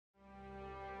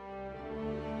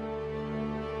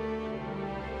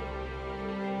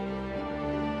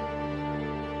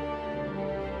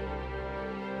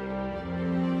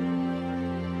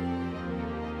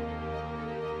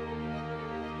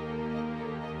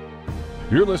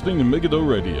You're listening to MEGIDDO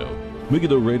Radio.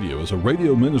 MEGIDDO Radio is a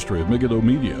radio ministry of MEGIDDO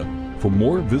Media. For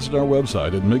more, visit our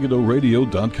website at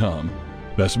megiddoradio.com.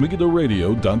 That's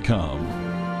megiddoradio.com.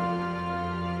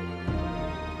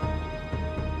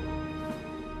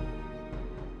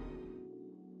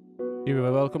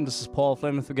 Welcome. This is Paul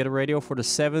Flynn with MEGIDDO Radio for the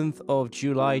 7th of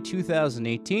July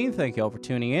 2018. Thank you all for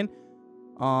tuning in.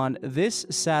 On this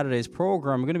Saturday's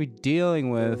program, we're going to be dealing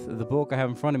with the book I have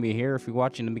in front of me here. If you're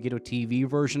watching the MEGIDDO TV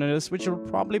version of this, which will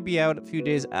probably be out a few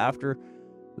days after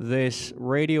this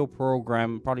radio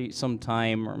program, probably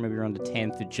sometime or maybe around the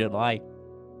 10th of July.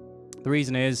 The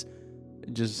reason is,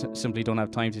 just simply don't have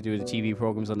time to do the TV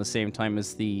programs on the same time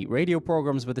as the radio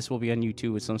programs, but this will be on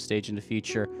YouTube at some stage in the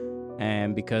future,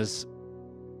 and because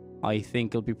I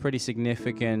think it'll be pretty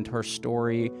significant, her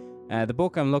story. The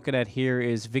book I'm looking at here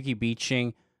is Vicky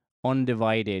Beeching,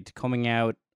 Undivided, Coming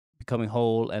Out, Becoming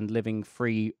Whole, and Living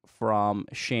Free from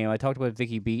Shame. I talked about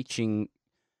Vicky Beeching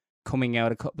coming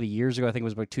out a couple of years ago. I think it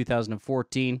was about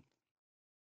 2014.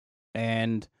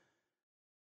 And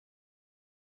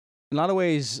in a lot of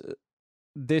ways,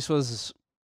 this was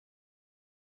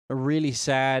a really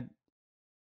sad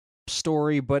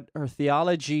story, but her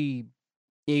theology,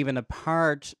 even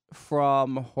apart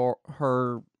from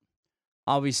her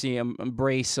obviously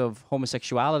embrace of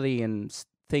homosexuality and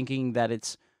thinking that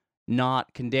it's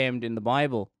not condemned in the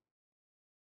Bible,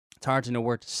 it's hard to know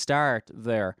where to start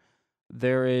there.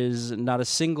 There is not a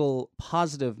single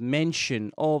positive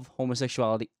mention of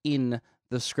homosexuality in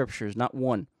the scriptures, not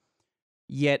one.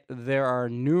 Yet there are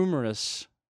numerous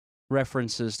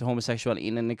references to homosexuality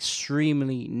in an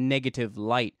extremely negative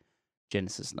light.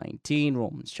 Genesis 19,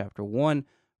 Romans chapter 1,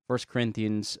 1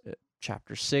 Corinthians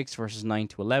chapter 6, verses 9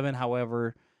 to 11.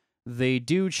 However, they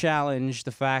do challenge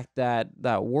the fact that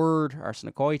that word,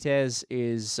 arsenokoites,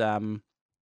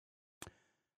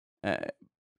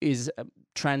 is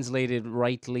translated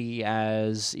rightly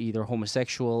as either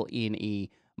homosexual in a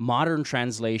modern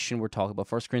translation. We're talking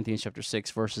about 1 Corinthians chapter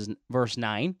 6, verse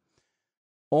 9,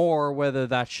 or whether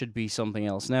that should be something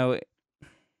else. Now, I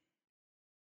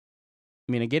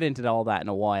mean, I get into all that in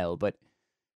a while, but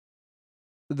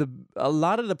a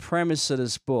lot of the premise of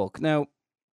this book. Now,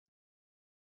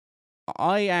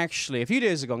 I actually, a few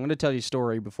days ago, I'm going to tell you a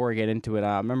story before I get into it.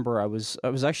 I remember I was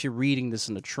actually reading this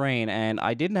in the train, and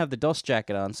I didn't have the dust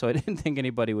jacket on, so I didn't think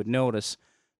anybody would notice,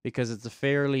 because it's a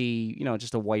fairly,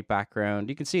 just a white background.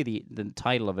 You can see the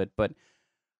title of it, but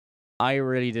I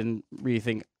really didn't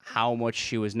think how much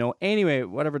she was know. Anyway,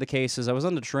 whatever the case is, I was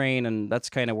on the train, and that's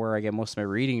kind of where I get most of my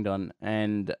reading done,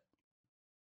 and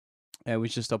I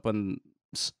was just up on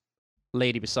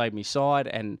lady beside me saw it,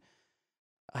 and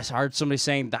I heard somebody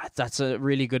saying that's a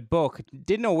really good book.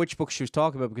 Didn't know which book she was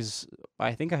talking about, because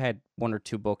I think I had one or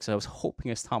two books I was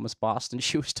hoping it's Thomas Boston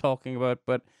she was talking about,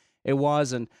 but it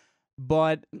wasn't.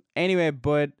 But anyway,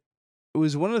 it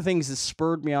was one of the things that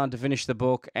spurred me on to finish the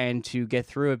book and to get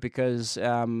through it, because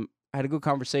I had a good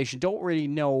conversation. Don't really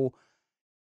know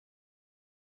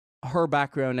her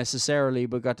background necessarily,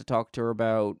 but got to talk to her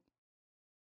about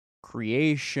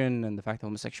creation and the fact that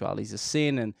homosexuality is a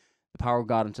sin and the power of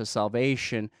God unto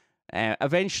salvation.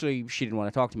 Eventually, she didn't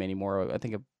want to talk to me anymore. I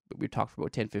think we talked for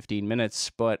about 10, 15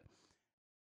 minutes, but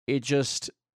it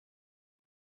just...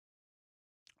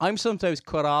 I'm sometimes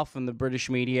cut off in the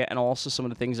British media and also some of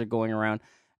the things that are going around.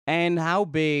 And how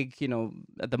big,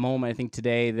 at the moment, I think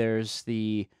today there's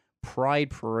the Pride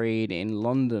Parade in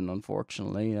London,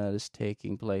 unfortunately, that is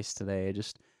taking place today.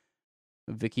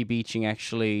 Vicky Beeching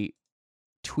actually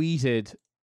tweeted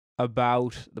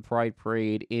about the Pride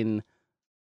Parade in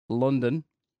London,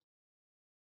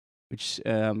 which,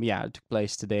 it took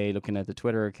place today, looking at the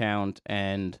Twitter account,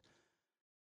 and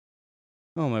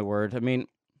oh my word, I mean,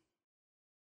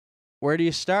 where do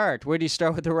you start? Where do you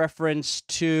start with the reference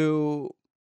to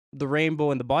the rainbow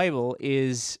in the Bible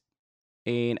is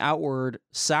an outward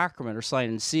sacrament or sign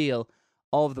and seal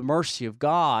of the mercy of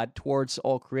God towards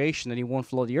all creation, that he won't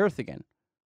flood the earth again.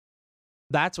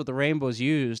 That's what the rainbow is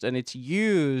used, and it's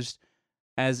used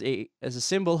as a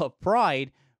symbol of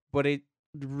pride, but it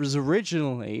was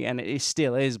originally, and it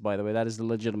still is, by the way, that is the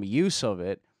legitimate use of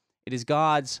it. It is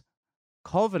God's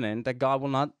covenant that God will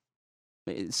not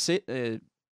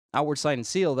outward sign and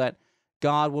seal that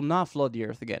God will not flood the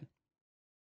earth again.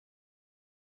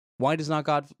 Why does not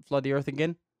God flood the earth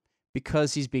again?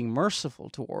 Because he's being merciful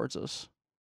towards us.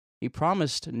 He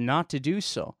promised not to do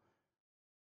so,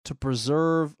 to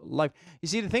preserve life. You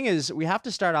see, the thing is, we have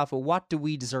to start off with, what do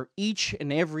we deserve? Each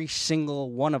and every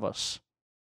single one of us,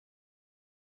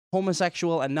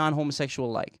 homosexual and non-homosexual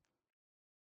alike,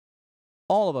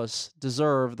 all of us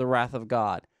deserve the wrath of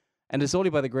God. And it's only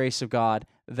by the grace of God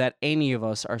that any of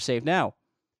us are saved. Now,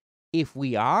 if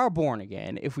we are born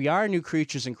again, if we are new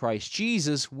creatures in Christ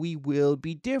Jesus, we will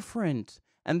be different.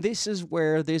 And this is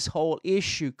where this whole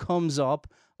issue comes up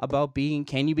about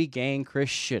can you be gay and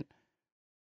Christian?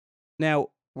 Now,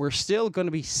 we're still going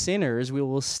to be sinners. We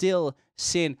will still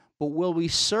sin, but will we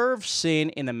serve sin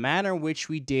in the manner in which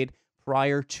we did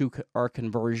prior to our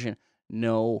conversion?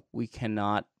 No, we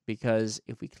cannot, because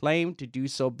if we claim to do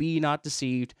so, be not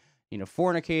deceived,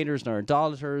 fornicators, nor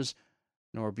idolaters,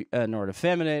 nor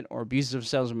effeminate, or abusers of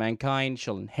themselves of mankind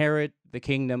shall inherit the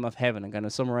kingdom of heaven. I'm kind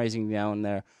of summarizing down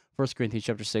there, 1 Corinthians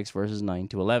chapter 6, verses 9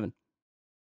 to 11.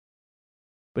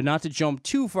 But not to jump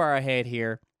too far ahead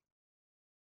here,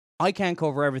 I can't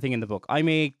cover everything in the book. I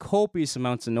made copious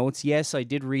amounts of notes. Yes, I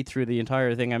did read through the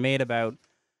entire thing. I made about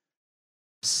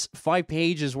 5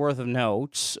 pages worth of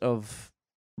notes of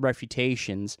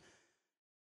refutations.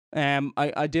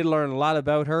 I did learn a lot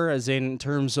about her, as in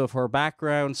terms of her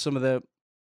background, some of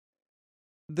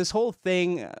this whole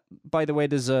thing. By the way,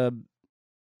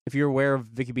 if you're aware of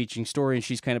Vicky Beeching's story, and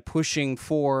she's kind of pushing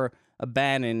for a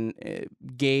ban in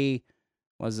gay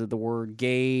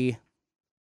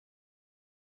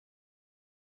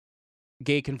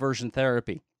conversion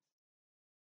therapy.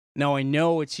 Now, I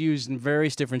know it's used in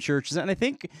various different churches, and I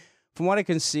think, from what I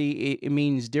can see, it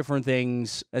means different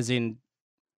things, as in,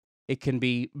 it can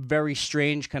be very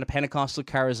strange, kind of Pentecostal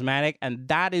charismatic, and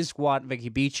that is what Vicky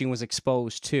Beeching was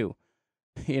exposed to.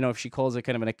 If she calls it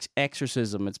kind of an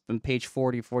exorcism, it's been page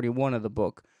 40, 41 of the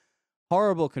book.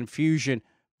 Horrible confusion,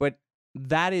 but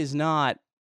that is not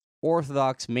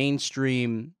orthodox,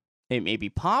 mainstream. It may be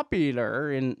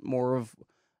popular in more of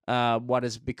what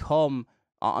has become,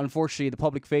 unfortunately, the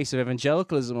public face of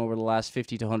evangelicalism over the last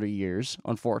 50 to 100 years,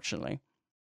 unfortunately.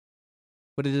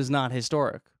 But it is not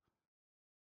historic.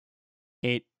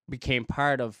 It became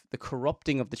part of the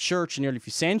corrupting of the church in the early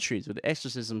few centuries with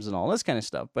exorcisms and all this kind of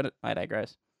stuff, but I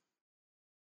digress.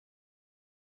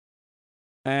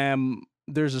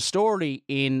 There's a story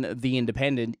in The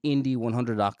Independent,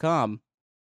 Indy100.com,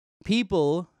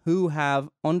 people who have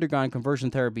undergone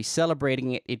conversion therapy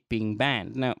celebrating it being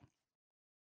banned. Now,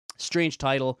 strange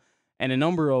title, and a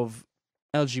number of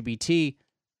LGBT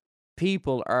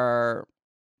people are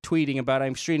tweeting about,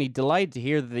 I'm extremely delighted to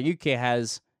hear that the UK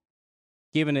has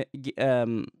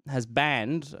has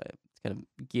banned.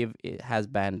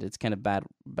 It's kind of bad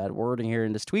wording here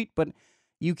in this tweet, but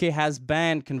UK has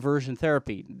banned conversion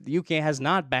therapy. The UK has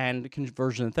not banned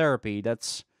conversion therapy.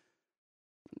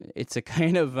 It's a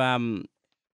kind of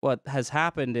what has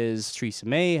happened is Theresa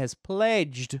May has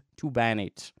pledged to ban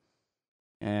it.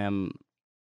 I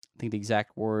think the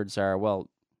exact words are, it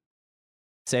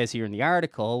says here in the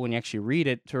article, when you actually read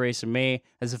it, Theresa May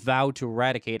has vowed to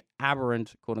eradicate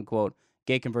aberrant, quote unquote,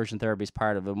 gay conversion therapy as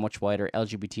part of a much wider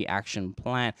LGBT action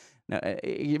plan. Now,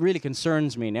 it really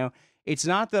concerns me. Now, it's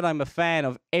not that I'm a fan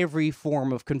of every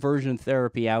form of conversion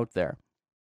therapy out there.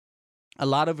 A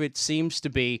lot of it seems to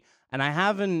be, and I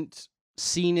haven't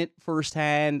seen it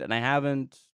firsthand, and I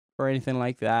haven't, or anything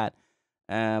like that.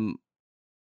 The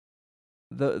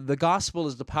gospel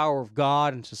is the power of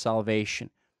God into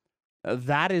salvation.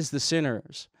 That is the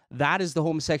sinners. That is the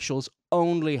homosexuals'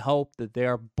 only hope, that they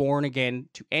are born again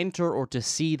to enter or to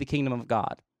see the kingdom of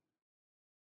God.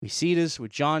 We see this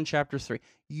with John chapter 3.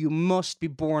 You must be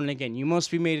born again. You must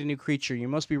be made a new creature. You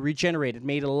must be regenerated,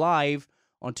 made alive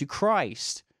unto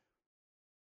Christ.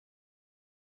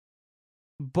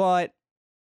 But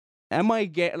I'm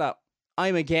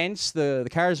against the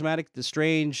charismatic, the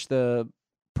strange, the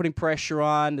putting pressure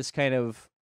on, this kind of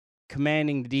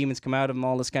commanding the demons come out of them,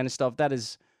 all this kind of stuff. That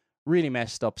is really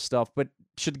messed up stuff. But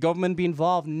should the government be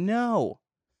involved? No.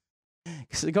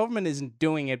 Because the government isn't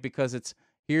doing it because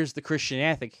here's the Christian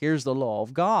ethic, here's the law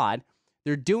of God.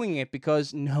 They're doing it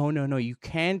because, no, you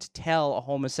can't tell a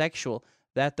homosexual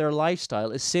that their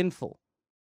lifestyle is sinful.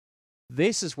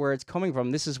 This is where it's coming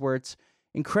from. This is where it's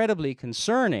incredibly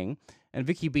concerning. And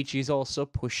Vicky Beeching is also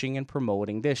pushing and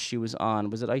promoting this. She was on,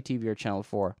 was it ITV or Channel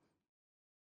 4?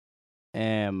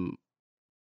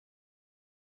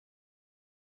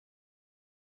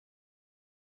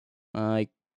 I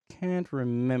can't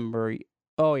remember.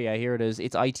 Oh, yeah, here it is.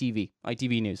 It's ITV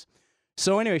News.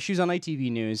 So anyway, she's on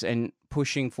ITV News and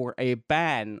pushing for a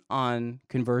ban on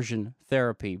conversion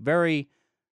therapy. Vicky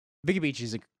Beeching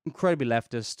is incredibly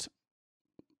leftist,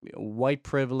 white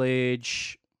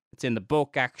privilege. It's in the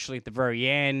book, actually, at the very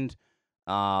end.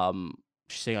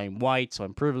 She's saying I'm white, so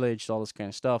I'm privileged, all this kind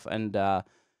of stuff. And a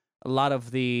lot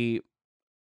of the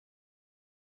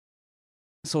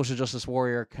social justice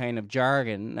warrior kind of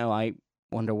jargon. Now, I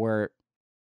wonder where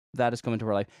that is coming to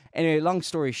her life. Anyway, long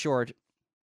story short,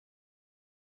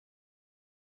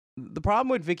 the problem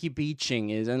with Vicky Beeching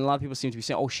is, and a lot of people seem to be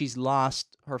saying, oh, she's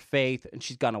lost her faith and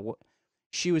she's gone away.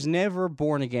 She was never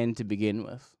born again to begin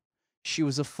with. She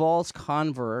was a false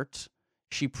convert.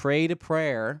 She prayed a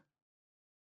prayer.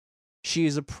 She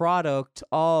is a product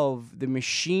of the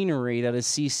machinery that is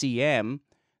CCM,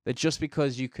 that just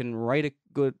because you can write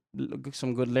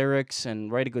some good lyrics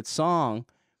and write a good song,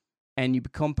 and you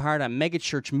become part of that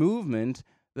megachurch movement,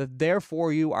 that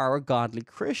therefore you are a godly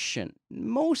Christian.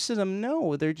 Most of them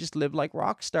no, they just live like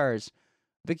rock stars.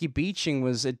 Vicky Beeching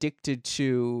was addicted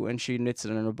to, and she admits it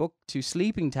in her book, to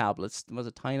sleeping tablets. Was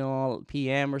it Tylenol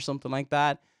PM or something like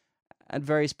that at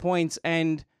various points.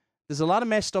 And there's a lot of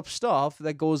messed up stuff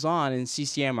that goes on in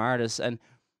CCM artists, and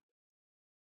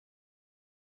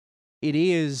it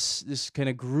is this kind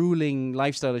of grueling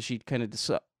lifestyle that she kind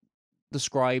of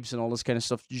describes and all this kind of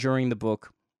stuff during the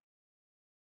book.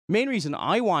 Main reason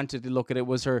I wanted to look at it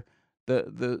was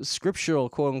the scriptural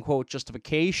quote unquote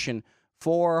justification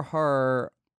for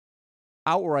her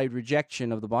outright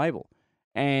rejection of the Bible,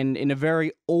 and in a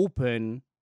very open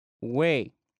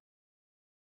way.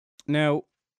 Now,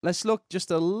 let's look just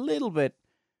a little bit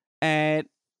at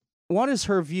what is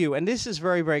her view, and this is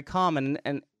very, very common,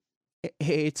 and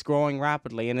it's growing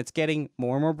rapidly, and it's getting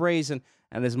more and more brazen,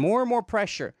 and there's more and more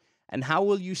pressure. And how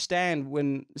will you stand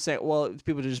when say, well,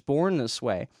 people are just born this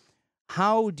way?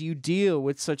 How do you deal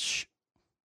with such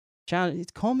challenge?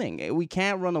 It's coming. We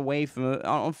can't run away from it.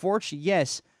 Unfortunately,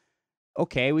 yes.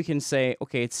 Okay, we can say,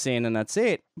 okay, it's sin and that's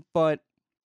it. But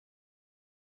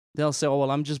they'll say, oh,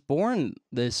 well, I'm just born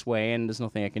this way and there's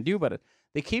nothing I can do about it.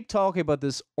 They keep talking about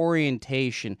this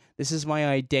orientation. This is my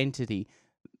identity.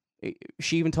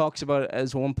 She even talks about it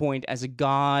as one point as a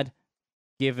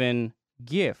God-given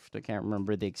gift. I can't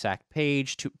remember the exact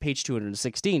page. Page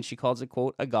 216. She calls it,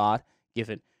 quote, a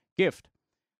God-given gift.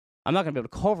 I'm not going to be able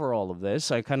to cover all of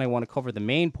this. I kind of want to cover the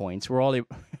main points. We're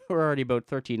already about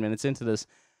 13 minutes into this.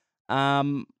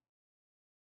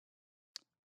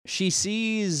 She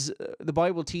sees the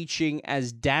Bible teaching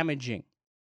as damaging.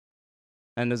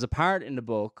 And there's a part in the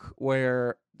book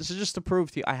where, this is just to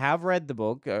prove to you, I have read the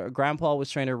book. Grandpa was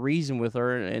trying to reason with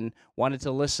her and wanted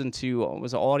to listen to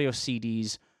audio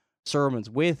CDs, sermons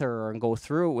with her and go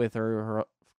through it with her. Her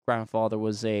grandfather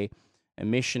was a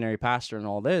missionary pastor and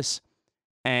all this.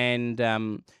 And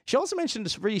she also mentioned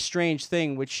this really strange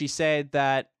thing, which she said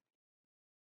that,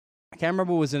 I can't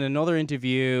remember, it was in another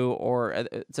interview or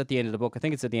it's at the end of the book. I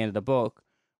think it's at the end of the book,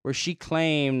 where she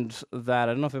claimed that,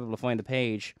 I don't know if I'm able to find the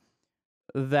page,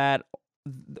 that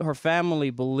her family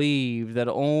believed that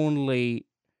only,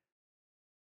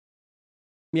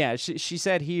 she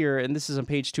said here, and this is on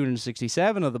page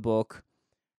 267 of the book,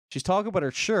 she's talking about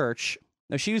her church.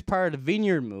 Now, she was part of the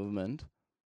Vineyard movement,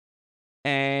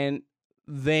 and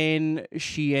then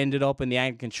she ended up in the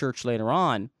Anglican Church later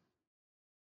on.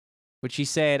 But she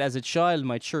said, as a child,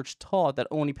 my church taught that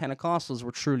only Pentecostals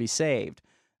were truly saved.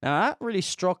 Now, that really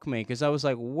struck me, because I was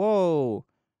like, whoa.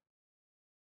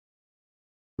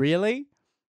 Really?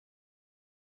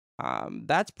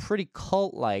 That's pretty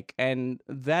cult-like, and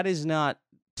that is not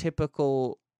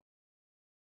typical.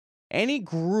 Any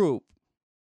group,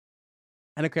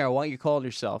 I don't care what you call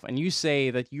yourself, and you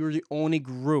say that you're the only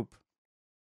group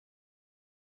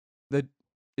that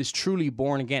is truly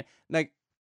born again. Like,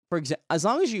 for example, as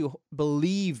long as you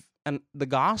believe in the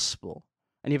gospel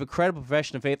and you have a credible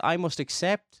profession of faith, I must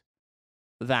accept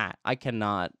that. I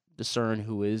cannot discern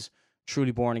who is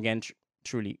truly born again,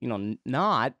 truly,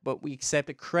 not, but we accept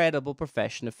a credible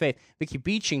profession of faith. Vicky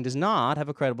Beeching does not have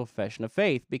a credible profession of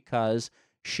faith because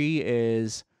she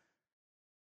is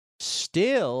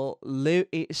still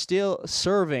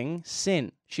serving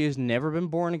sin. She has never been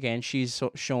born again. She's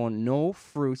shown no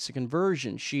fruits of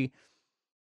conversion. She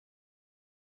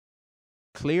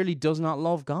clearly does not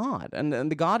love God. And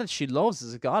the God that she loves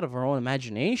is a God of her own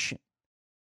imagination.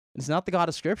 It's not the God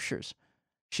of Scriptures.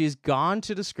 She has gone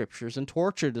to the Scriptures and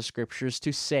tortured the Scriptures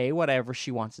to say whatever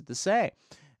she wants it to say.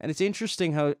 And it's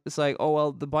interesting how it's like, oh,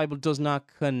 well, the Bible does not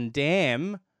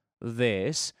condemn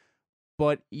this,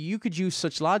 but you could use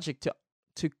such logic to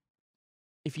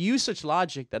if you use such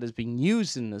logic that is being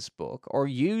used in this book or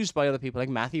used by other people like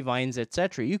Matthew Vines,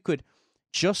 etc., you could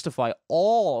justify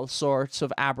all sorts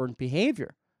of aberrant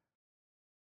behavior.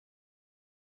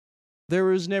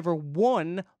 There is never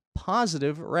one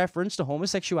positive reference to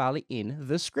homosexuality in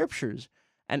the Scriptures.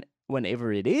 And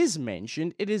whenever it is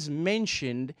mentioned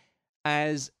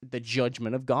as the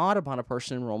judgment of God upon a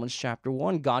person in Romans chapter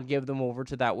 1. God gave them over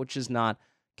to that which is not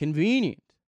convenient.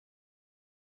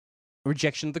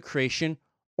 Rejection of the creation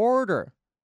order.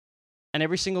 And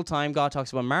every single time God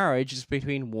talks about marriage, it's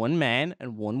between one man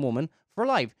and one woman for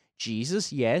life.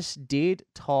 Jesus, yes, did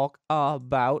talk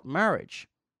about marriage.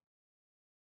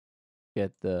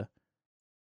 Get the...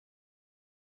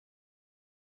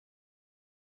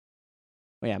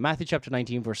 Well, yeah, Matthew chapter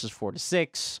 19, verses 4 to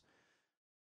 6.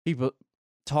 People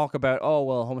talk about, oh,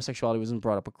 well, homosexuality wasn't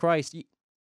brought up with Christ.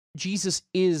 Jesus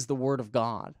is the Word of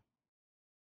God.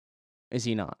 Is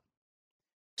he not?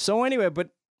 So anyway,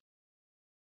 but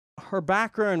her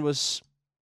background was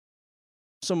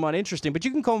somewhat interesting. But you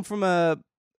can come from a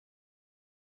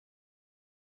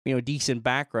decent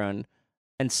background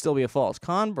and still be a false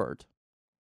convert.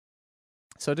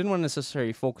 So I didn't want to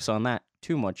necessarily focus on that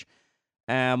too much.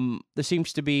 There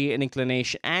seems to be an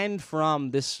inclination, and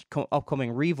from this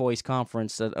upcoming Revoice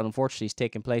conference that unfortunately is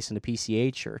taking place in the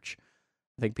PCA church,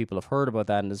 I think people have heard about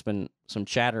that, and there's been some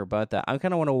chatter about that. I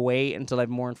kind of want to wait until I have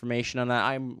more information on that.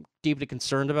 I'm deeply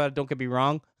concerned about it, don't get me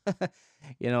wrong.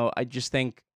 I just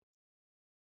think,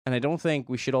 and I don't think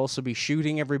we should also be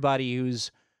shooting everybody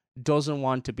who's doesn't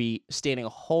want to be stating a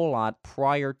whole lot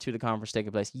prior to the conference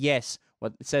taking place. Yes,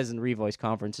 what it says in the Revoice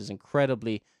conference is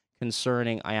incredibly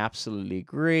concerning. I absolutely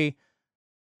agree.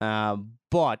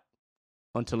 But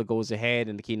until it goes ahead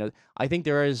in the keynote, I think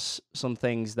there is some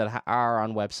things that are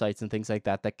on websites and things like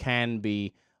that that can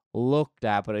be looked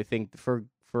at. But I think for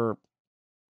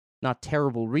not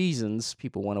terrible reasons,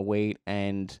 people want to wait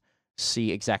and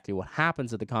see exactly what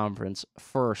happens at the conference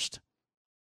first.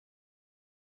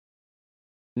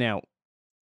 Now,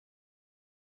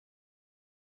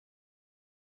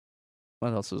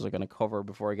 what else was I going to cover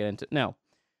before I get into it? Now,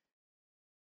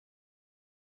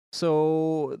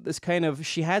 so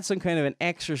she had some kind of an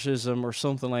exorcism or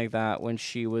something like that when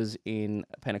she was in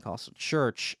a Pentecostal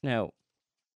church. Now,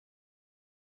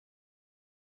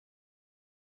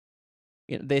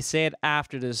 they said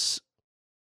after this,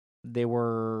 they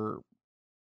were,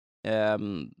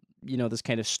 this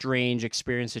kind of strange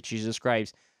experience that she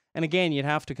describes. And again, you'd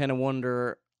have to kind of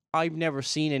wonder, I've never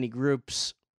seen any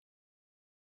groups.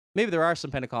 Maybe there are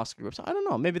some Pentecostal groups. I don't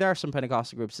know. Maybe there are some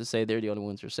Pentecostal groups that say they're the only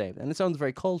ones who are saved, and it sounds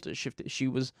very cultish. If she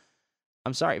was,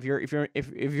 I'm sorry, if you're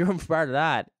part of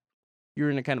that, you're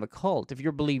in a kind of a cult. If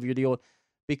you believe you're the old,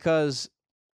 because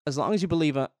as long as you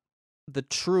believe the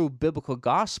true biblical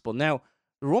gospel. Now,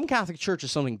 the Roman Catholic Church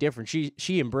is something different.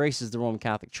 She embraces the Roman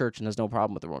Catholic Church and has no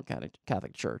problem with the Roman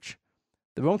Catholic Church.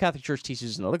 The Roman Catholic Church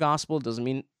teaches another gospel.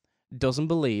 Doesn't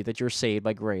believe that you're saved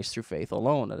by grace through faith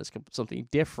alone. That is something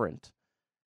different.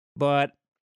 But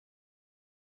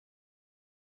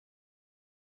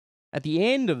at the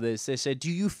end of this, they said,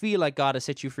 do you feel like God has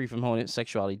set you free from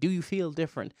homosexuality? Do you feel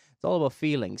different? It's all about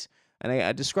feelings. And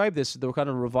I describe this, the kind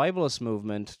of revivalist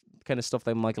movement, kind of stuff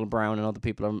that Michael Brown and other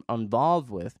people are involved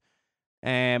with.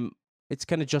 It's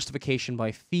kind of justification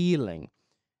by feeling.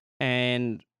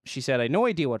 And she said, I had no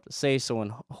idea what to say, so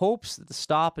in hopes to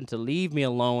stop and to leave me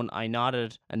alone, I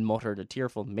nodded and muttered a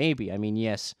tearful maybe. I mean,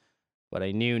 yes. But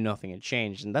I knew nothing had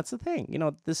changed. And that's the thing.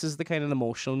 This is the kind of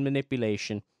emotional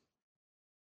manipulation.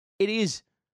 It is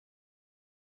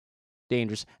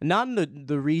dangerous. Not in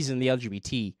the reason the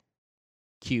LGBTQ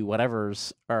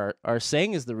whatevers are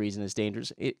saying is the reason it's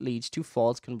dangerous. It leads to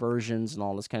false conversions and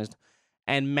all this kind of stuff.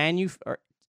 And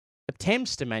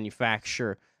attempts to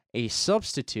manufacture a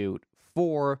substitute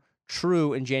for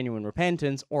true and genuine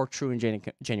repentance or true and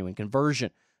genuine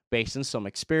conversion based on some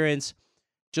experience.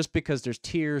 Just because there's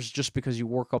tears, just because you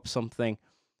work up something,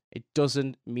 it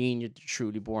doesn't mean you're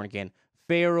truly born again.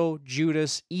 Pharaoh,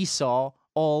 Judas, Esau,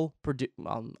 all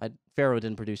Pharaoh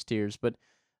didn't produce tears, but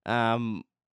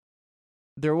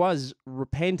there was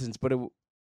repentance. But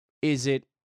is it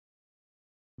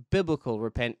biblical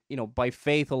by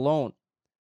faith alone?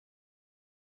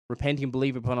 Repenting and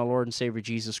believing upon our Lord and Savior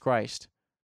Jesus Christ.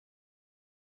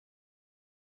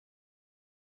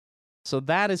 So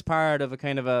that is part of a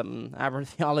kind of aberrant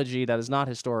theology that is not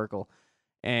historical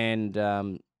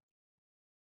and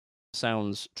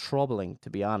sounds troubling,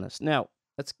 to be honest. Now,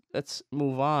 let's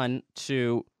move on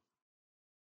to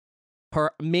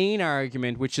her main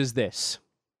argument, which is this.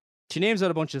 She names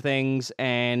out a bunch of things,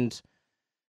 and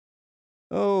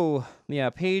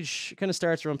page kind of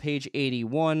starts around page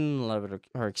 81. A lot of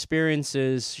her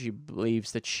experiences. She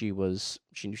believes that she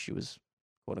knew she was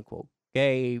quote unquote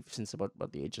gay since about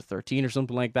the age of 13 or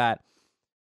something like that,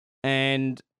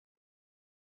 and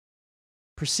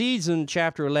proceeds in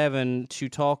chapter 11 to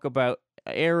talk about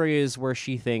areas where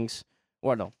she thinks,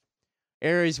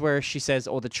 areas where she says,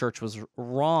 the church was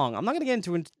wrong. I'm not going to get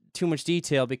into too much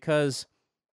detail because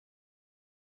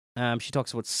she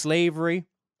talks about slavery. I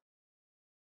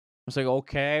was like,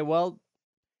 okay, well,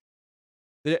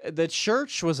 the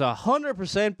church was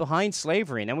 100% behind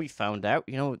slavery, and then we found out,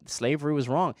 slavery was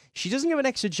wrong. She doesn't give an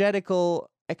exegetical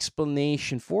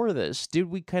explanation for this? Did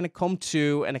we kind of come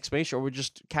to an explanation, or we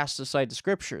just cast aside the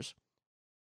scriptures?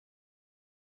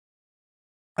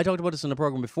 I talked about this in the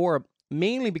program before,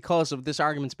 mainly because of this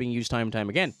argument's being used time and time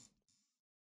again.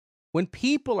 When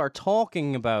people are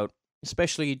talking about,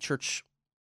 especially church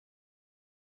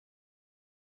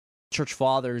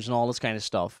fathers and all this kind of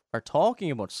stuff, are talking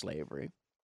about slavery,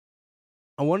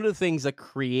 and one of the things that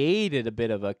created a bit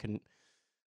of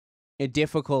a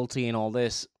difficulty in all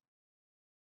this,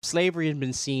 slavery had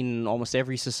been seen in almost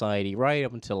every society right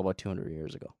up until about 200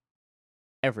 years ago.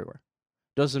 Everywhere.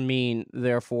 Doesn't mean,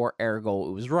 therefore, ergo,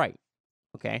 it was right.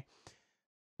 Okay?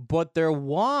 But there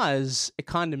was a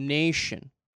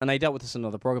condemnation, and I dealt with this in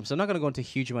another program, so I'm not going to go into a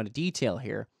huge amount of detail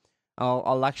here.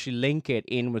 I'll actually link it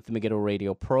in with the Megiddo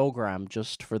Radio program,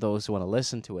 just for those who want to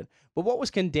listen to it. But what was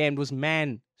condemned was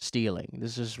man stealing.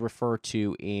 This is referred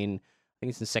to in, I think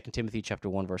it's in 2 Timothy chapter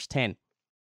 1, verse 10.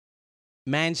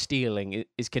 Man stealing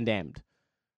is condemned,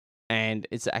 and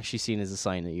it's actually seen as a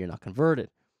sign that you're not converted.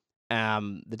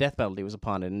 The death penalty was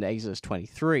upon it in Exodus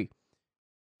 23.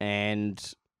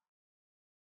 And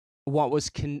what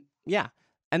was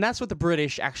and that's what the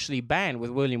British actually banned with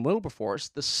William Wilberforce,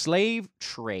 the slave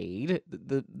trade,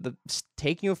 the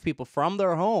taking of people from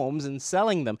their homes and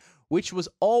selling them, which was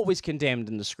always condemned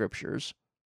in the scriptures.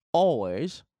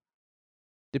 Always.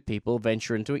 Did people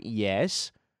venture into it?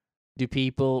 Yes. Do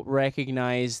people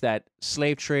recognize that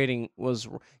slave trading was...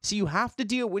 See, you have to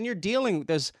deal... When you're dealing...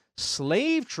 There's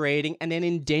slave trading and then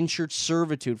indentured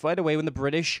servitude. By the way, when the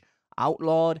British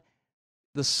outlawed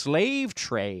the slave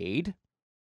trade,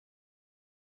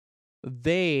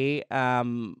 they...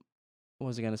 what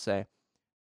was I going to say?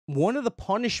 One of the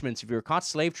punishments if you were caught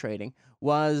slave trading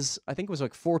was... I think it was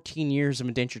like 14 years of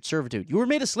indentured servitude. You were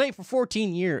made a slave for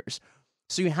 14 years.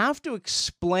 So you have to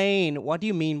explain, what do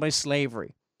you mean by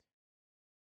slavery?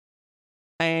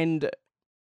 And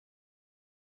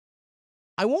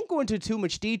I won't go into too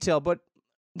much detail, but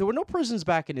there were no prisons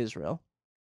back in Israel.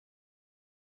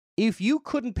 If you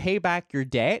couldn't pay back your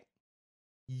debt,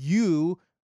 you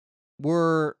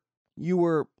were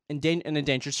in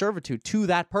indentured servitude to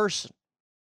that person.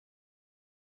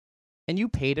 And you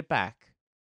paid it back.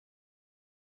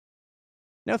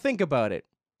 Now think about it.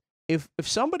 If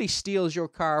somebody steals your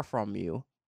car from you,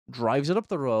 drives it up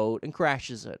the road, and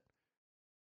crashes it,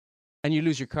 and you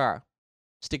lose your car,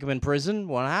 stick them in prison,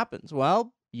 what happens?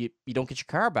 Well, you don't get your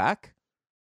car back.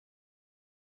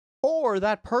 Or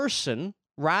that person,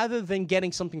 rather than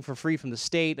getting something for free from the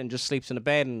state and just sleeps in a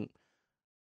bed,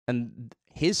 and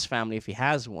his family, if he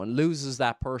has one, loses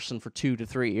that person for 2 to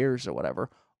 3 years or whatever.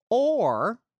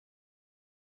 Or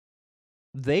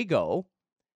they go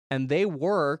and they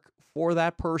work for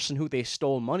that person who they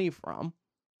stole money from,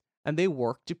 and they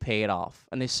work to pay it off,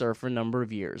 and they serve for a number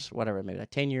of years, whatever, maybe like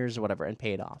 10 years or whatever, and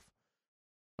pay it off.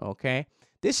 Okay?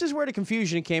 This is where the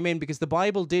confusion came in, because the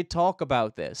Bible did talk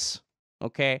about this.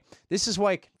 Okay? This is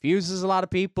why it confuses a lot of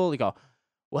people. They go,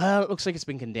 well, it looks like it's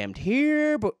been condemned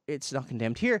here, but it's not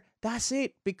condemned here. That's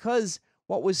it, because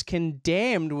what was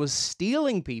condemned was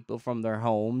stealing people from their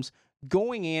homes,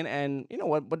 going in, and you know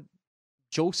what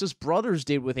Joseph's brothers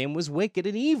did with him was wicked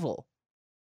and evil.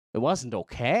 It wasn't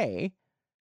okay.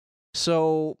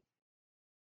 So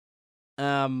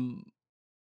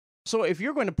if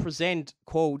you're going to present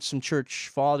quotes from church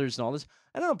fathers and all this,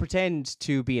 I don't pretend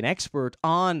to be an expert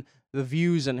on the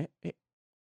views and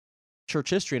church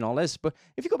history and all this, but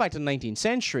if you go back to the 19th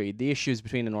century, the issues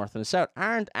between the North and the South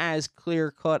aren't as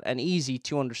clear-cut and easy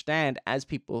to understand as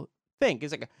people think.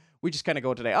 It's like, we just kind of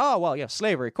go today, oh, well, yeah,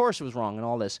 slavery, of course it was wrong and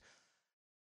all this.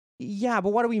 Yeah,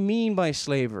 but what do we mean by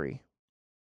slavery?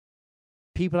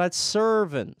 People had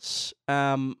servants.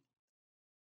 And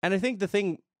I think the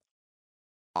thing,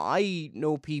 I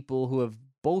know people who have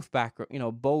both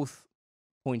both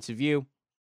points of view.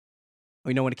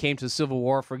 We know when it came to the Civil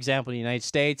War, for example, in the United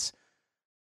States,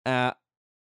 where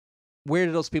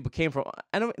did those people came from?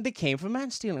 And they came from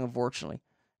man stealing, unfortunately.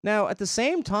 Now, at the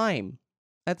same time,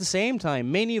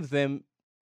 many of them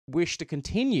wish to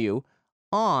continue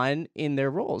on in their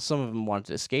roles. Some of them wanted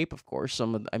to escape, of course.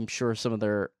 I'm sure some of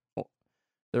their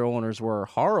owners were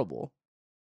horrible.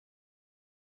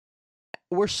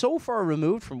 We're so far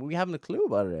removed from it, we haven't a clue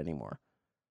about it anymore.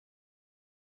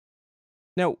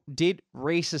 Now, did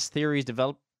racist theories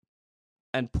develop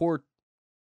and poor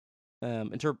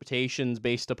interpretations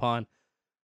based upon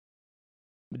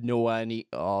Noah and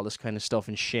all this kind of stuff,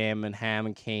 and Shem and Ham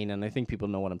and Cain, and I think people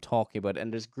know what I'm talking about.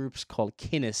 And there's groups called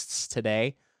kinists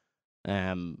today.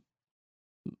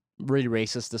 Really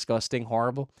racist, disgusting,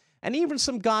 horrible. And even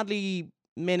some godly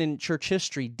men in church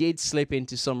history did slip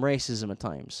into some racism at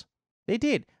times. They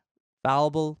did.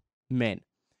 Fallible men.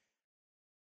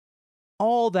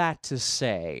 all that to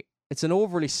say, it's an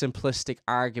overly simplistic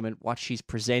argument, what she's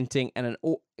presenting, and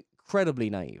incredibly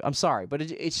naive. I'm sorry, but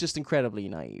it's just incredibly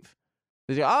naive.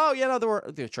 Oh, you know,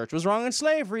 the church was wrong in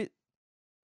slavery.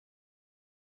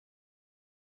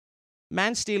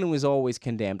 Man stealing was always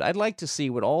condemned. I'd like to see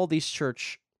what all these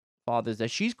church fathers that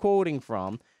she's quoting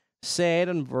from said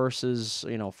in verses,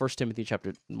 1 Timothy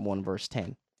chapter 1, verse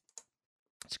 10.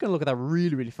 Just going to look at that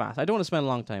really, really fast. I don't want to spend a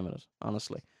long time on it,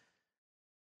 honestly,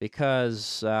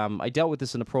 because I dealt with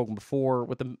this in a program before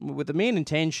with the main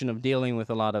intention of dealing with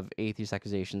a lot of atheist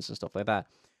accusations and stuff like that.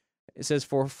 It says,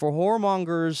 for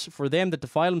whoremongers, for them that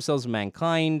defile themselves with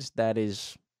mankind, that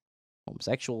is,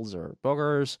 homosexuals or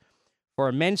buggers, for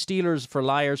men stealers, for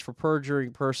liars, for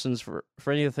perjuring persons, for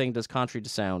anything that's contrary to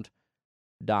sound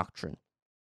doctrine.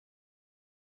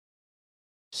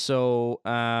 So,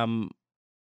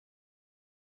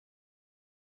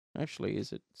 actually,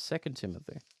 is it 2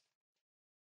 Timothy?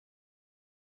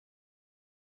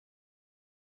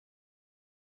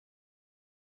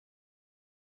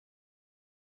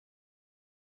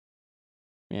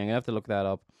 Yeah, I'm going to have to look that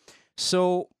up.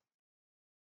 So,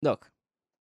 look.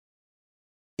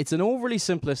 It's an overly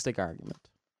simplistic argument.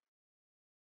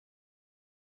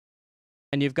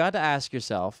 And you've got to ask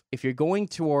yourself, if you're going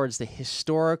towards the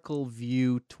historical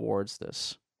view towards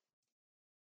this,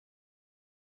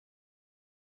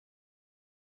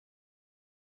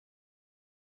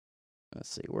 let's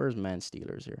see, where's man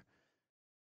stealers here?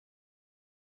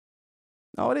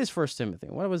 Oh, it is 1 Timothy.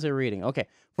 What was I reading? Okay.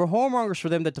 For whoremongers, for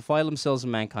them that defile themselves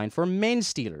in mankind, for men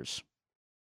stealers.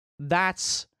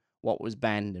 That's what was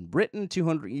banned in Britain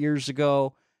 200 years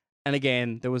ago. And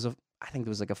again, I think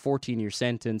there was like a 14-year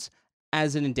sentence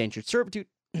as an indentured servitude,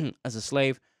 as a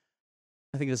slave.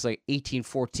 I think it's like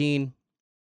 1814.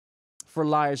 For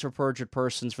liars, for perjured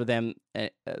persons, for them,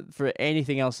 for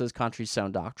anything else that's contrary to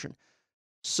sound doctrine.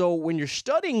 So when you're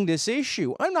studying this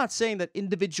issue, I'm not saying that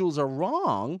individuals are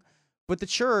wrong, but the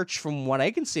church, from what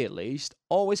I can see at least,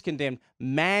 always condemned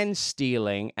man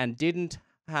stealing and didn't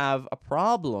have a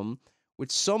problem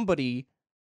with somebody.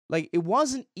 Like, it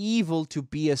wasn't evil to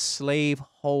be a slave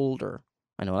holder.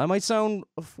 I know that might sound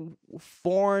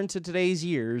foreign to today's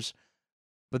years,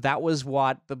 but that was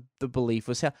what the belief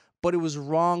was. But it was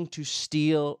wrong to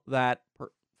steal that from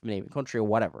a neighboring country or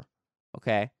whatever.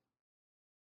 Okay?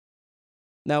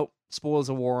 Now, spoils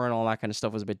of war and all that kind of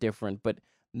stuff was a bit different, but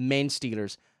men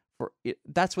stealers,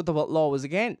 that's what the law was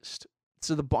against.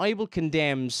 So the Bible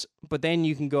condemns, but then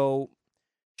she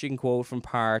can quote from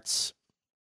parts.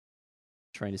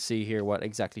 Trying to see here what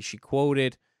exactly she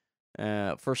quoted.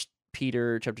 1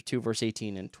 Peter chapter 2, verse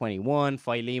 18 and 21.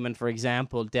 Philemon, for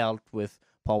example, dealt with,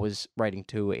 Paul was writing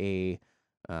to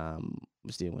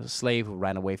was dealing with a slave who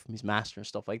ran away from his master and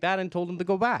stuff like that and told him to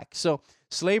go back. So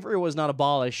slavery was not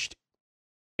abolished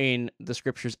in the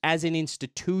scriptures as an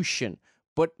institution,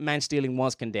 but man stealing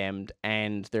was condemned,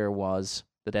 and there was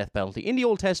the death penalty in the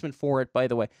Old Testament for it, by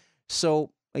the way.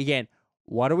 So again,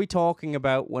 what are we talking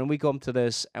about when we come to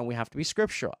this and we have to be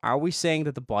scriptural? Are we saying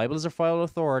that the Bible is our final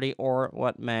authority or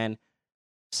what man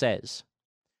says?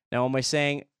 Now, am I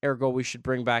saying, ergo, we should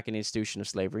bring back an institution of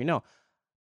slavery? No.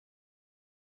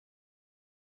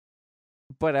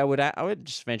 But I would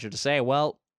just venture to say,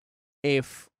 well,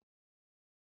 if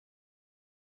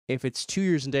it's 2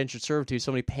 years indentured servitude,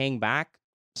 somebody paying back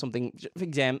something, for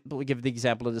example, we give the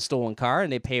example of the stolen car,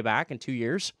 and they pay back in 2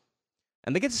 years,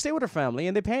 and they get to stay with their family,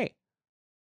 and they pay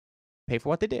for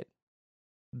what they did.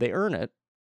 They earn it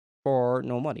for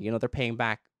no money. They're paying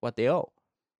back what they owe.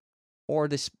 Or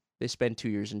they spend 2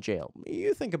 years in jail.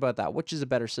 You think about that. Which is a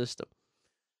better system?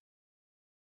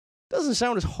 Doesn't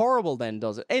sound as horrible then,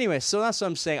 does it? Anyway, so that's what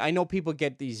I'm saying. I know people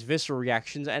get these visceral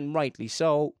reactions, and rightly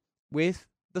so, with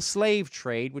the slave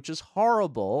trade, which is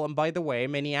horrible. And by the way,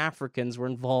 many Africans were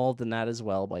involved in that as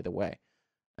well, by the way.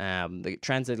 The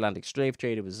transatlantic slave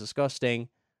trade, it was disgusting.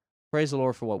 Praise the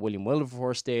Lord for what William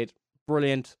Wilberforce did.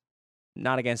 Brilliant.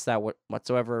 Not against that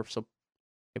whatsoever. So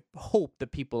I hope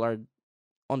that people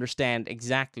understand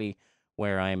exactly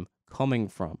where I'm coming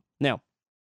from. Now,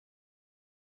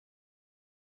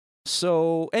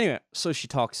 so she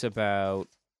talks about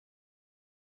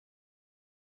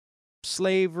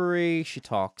slavery. She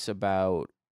talks about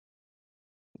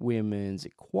women's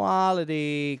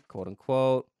equality, quote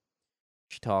unquote.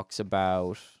 She talks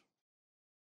about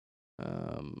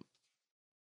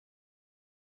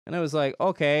and I was like,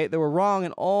 okay, they were wrong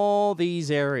in all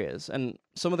these areas. And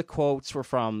some of the quotes were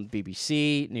from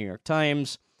BBC, New York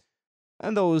Times.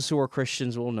 And those who are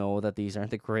Christians will know that these aren't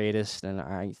the greatest and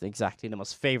aren't exactly the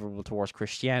most favorable towards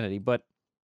Christianity. But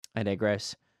I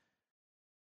digress.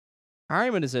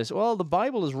 Argument is this: well, the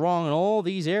Bible is wrong in all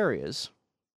these areas.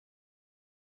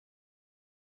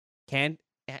 can't,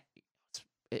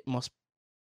 it must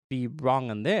be wrong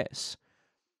on this.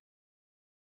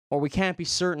 Or we can't be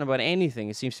certain about anything.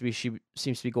 It seems to be, she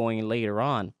seems to be going later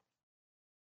on.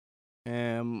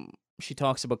 She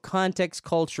talks about context,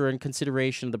 culture, and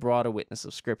consideration of the broader witness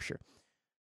of Scripture.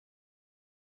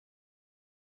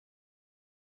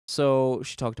 So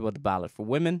she talked about the ballot for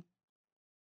women.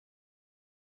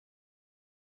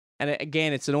 And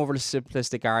again, it's an overly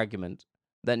simplistic argument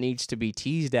that needs to be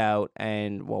teased out,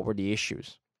 and what were the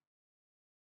issues?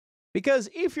 Because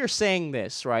if you're saying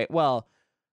this, right, well,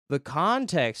 the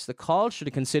context, the culture,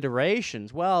 the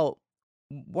considerations, well,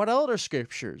 what other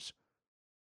scriptures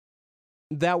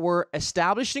that were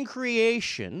established in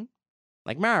creation,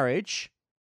 like marriage,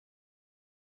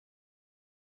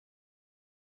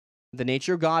 the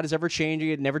nature of God is ever changing,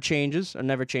 it never changes,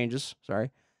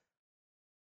 sorry.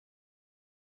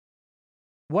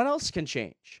 What else can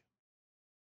change?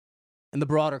 And the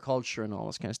broader culture and all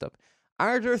this kind of stuff.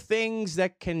 Are there things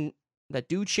that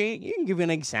do change? You can give an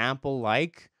example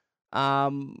like,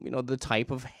 the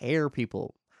type of hair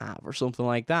people have or something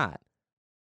like that.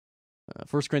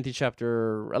 1 Corinthians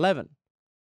chapter 11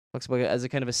 talks about it as a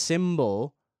kind of a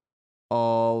symbol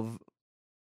of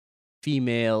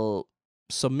female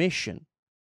submission.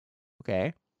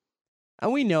 Okay?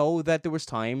 And we know that there was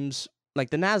times, like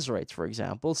the Nazarites, for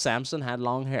example, Samson had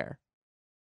long hair.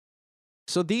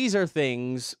 So these are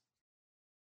things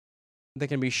that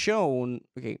can be shown,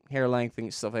 okay, hair length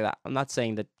and stuff like that. I'm not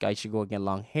saying that guys should go and get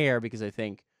long hair because I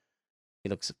think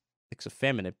it looks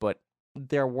effeminate, but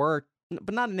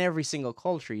not in every single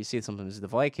culture. You see it sometimes the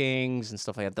Vikings and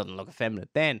stuff like that doesn't look effeminate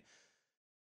then.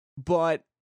 But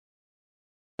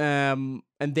and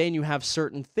then you have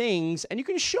certain things, and you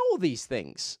can show these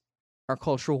things are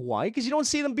cultural. Why? Because you don't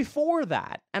see them before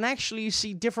that. And actually you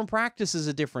see different practices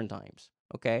at different times.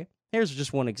 Okay? Here's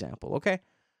just one example, okay?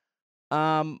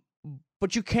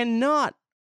 But you cannot,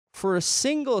 for a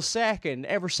single second,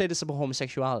 ever say this about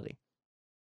homosexuality.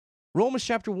 Romans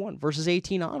chapter 1, verses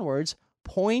 18 onwards,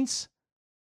 points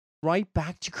right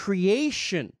back to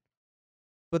creation.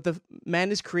 But the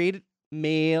man is created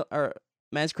male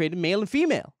and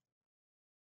female.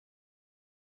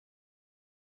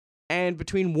 And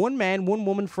between one man, one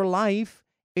woman for life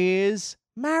is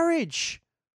marriage.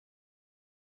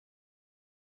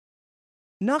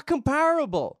 Not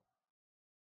comparable.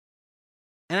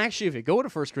 And actually, if you go to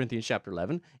 1 Corinthians chapter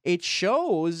 11, it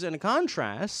shows and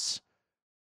contrasts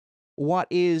what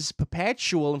is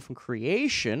perpetual and from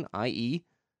creation, i.e.,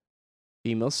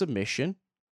 female submission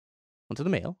unto the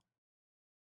male,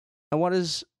 and what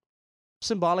is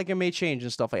symbolic and may change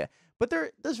and stuff like that. But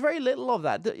there's very little of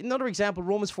that. Another example,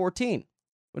 Romans 14,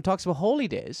 when it talks about holy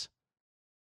days.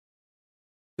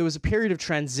 There was a period of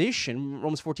transition,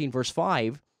 Romans 14, verse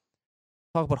 5,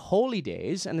 talk about holy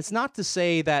days, and it's not to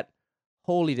say that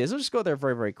holy days, I'll just go there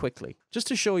very, very quickly, just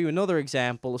to show you another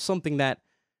example of something that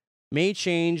may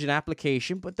change in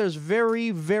application, but there's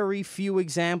very, very few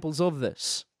examples of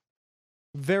this.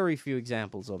 Very few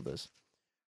examples of this.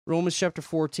 Romans chapter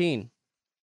 14,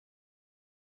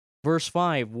 verse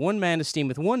 5, one man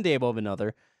esteemeth one day above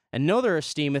another, another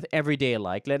esteemeth every day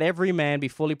alike. Let every man be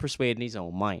fully persuaded in his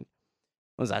own mind.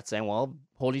 Was that saying, well,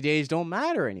 holy days don't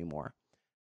matter anymore?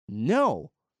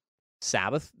 No.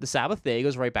 The Sabbath day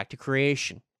goes right back to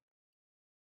creation.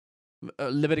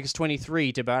 Leviticus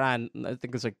 23 to about, I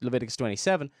think it's like Leviticus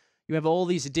 27, you have all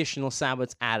these additional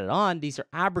Sabbaths added on. These are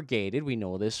abrogated. We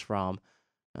know this from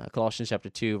Colossians chapter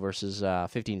 2, verses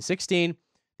 15 and 16.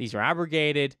 These are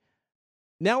abrogated.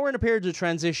 Now we're in a period of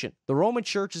transition. The Roman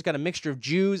Church has got a mixture of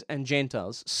Jews and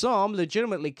Gentiles. Some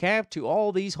legitimately kept to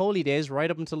all these holy days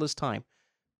right up until this time.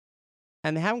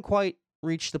 And they haven't quite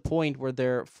reached the point where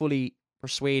they're fully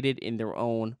persuaded in their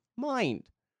own mind.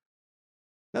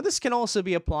 Now, this can also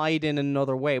be applied in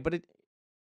another way, but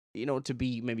to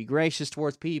be maybe gracious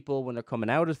towards people when they're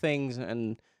coming out of things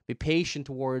and be patient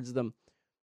towards them.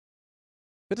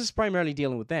 But this is primarily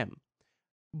dealing with them.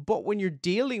 But when you're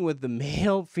dealing with the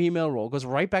male-female role, it goes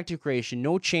right back to creation,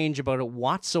 no change about it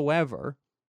whatsoever.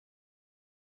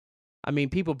 I mean,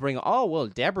 people bring,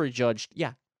 Deborah judged.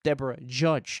 Yeah, Deborah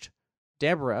judged.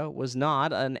 Deborah was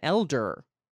not an elder.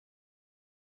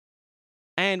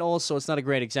 And also, it's not a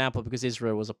great example because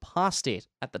Israel was apostate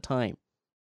at the time.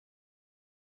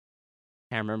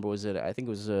 I can't remember, I think it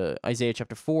was Isaiah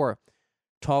chapter 4,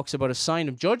 talks about a sign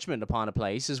of judgment upon a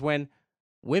place is when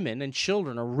women and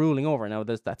children are ruling over. Now,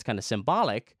 that's kind of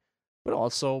symbolic, but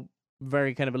also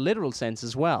very kind of a literal sense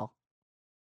as well.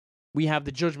 We have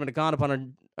the judgment of God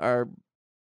upon our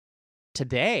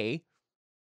today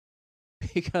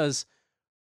because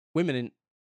women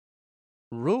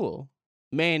rule,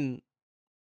 men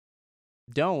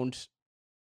don't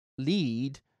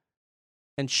lead,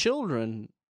 and children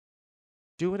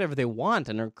do whatever they want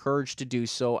and are encouraged to do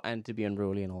so and to be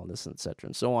unruly and all this, etc.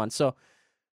 and so on. So,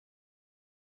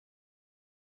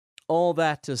 all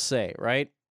that to say, right?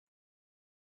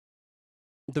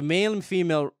 The male and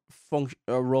female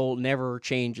role never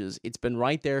changes. It's been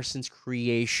right there since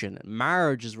creation.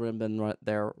 Marriage has been right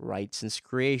there right since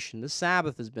creation. The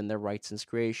Sabbath has been there right since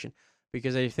creation.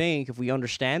 Because I think if we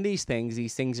understand these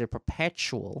things are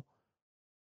perpetual.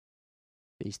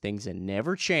 These things that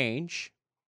never change.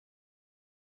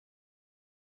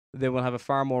 Then we'll have a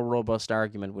far more robust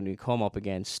argument when we come up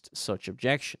against such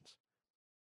objections.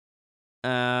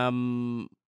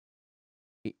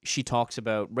 She talks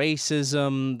about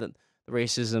racism, the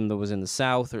racism that was in the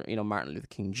South, or Martin Luther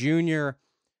King Jr.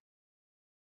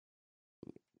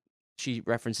 She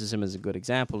references him as a good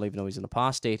example, even though he's an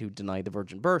apostate who denied the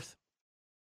virgin birth.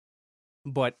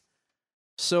 But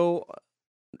so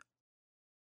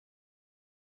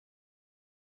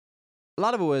a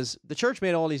lot of it was the church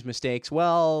made all these mistakes.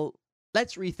 Well,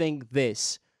 let's rethink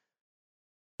this.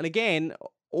 And again,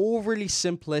 overly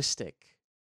simplistic.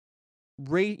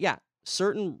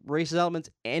 Certain racist elements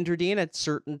entered in at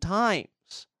certain times.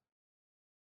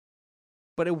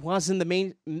 But it wasn't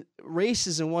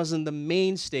racism wasn't the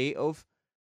mainstay of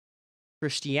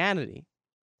Christianity.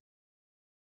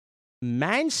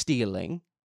 Man-stealing,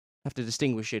 have to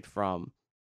distinguish it from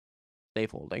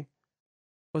slaveholding,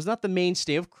 was not the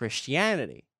mainstay of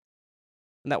Christianity.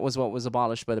 And that was what was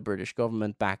abolished by the British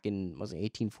government back in,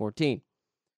 1814.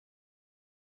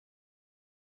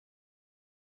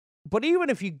 But even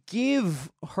if you give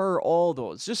her all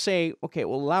those, just say, okay,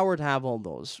 we'll allow her to have all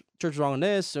those. Church wrong on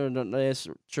this, or this,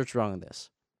 or church wrong on this.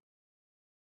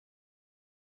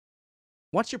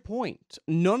 What's your point?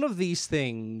 None of these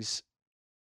things,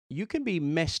 you can be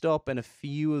messed up in a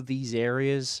few of these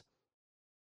areas.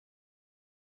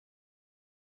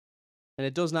 And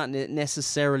it does not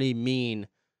necessarily mean,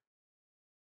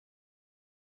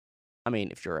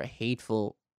 if you're a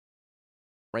hateful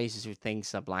racist who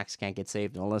thinks that blacks can't get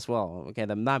saved and all this, well, okay,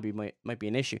 that might be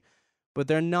an issue. But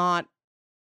they're not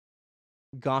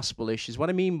gospel issues. What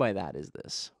I mean by that is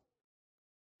this.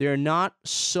 They're not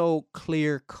so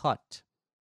clear-cut.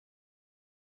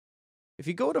 If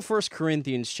you go to 1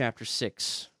 Corinthians chapter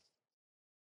 6,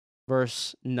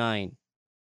 verse 9,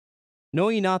 know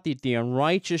ye not that the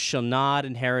unrighteous shall not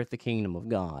inherit the kingdom of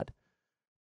God?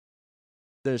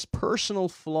 There's personal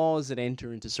flaws that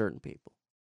enter into certain people.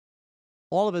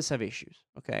 All of us have issues,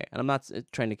 okay? And I'm not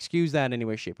trying to excuse that in any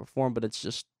way, shape, or form, but it's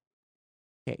just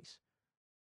the case.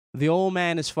 The old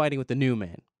man is fighting with the new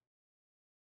man.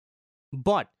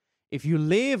 But if you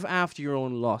live after your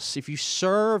own lusts, if you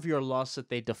serve your lusts, that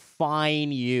they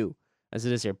define you, as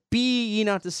it is here, be ye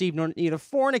not deceived, nor neither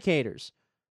fornicators,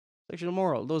 sexual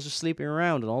immoral, those who are sleeping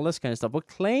around and all this kind of stuff, but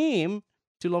claim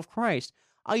to love Christ.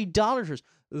 Idolaters,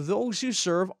 those who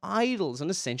serve idols and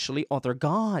essentially other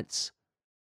gods.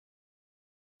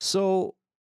 So,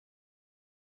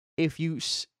 if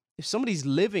somebody's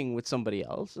living with somebody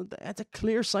else, that's a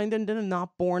clear sign that they're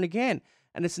not born again.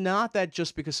 And it's not that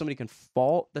just because somebody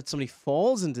somebody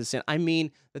falls into sin. I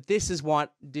mean that this is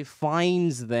what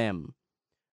defines them.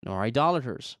 Nor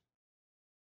idolaters,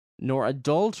 nor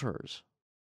adulterers.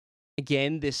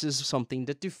 Again, this is something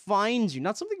that defines you,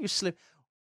 not something you slip.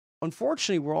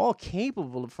 Unfortunately, we're all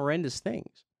capable of horrendous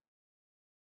things.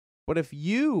 But if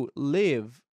you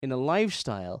live in a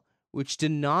lifestyle which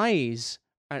denies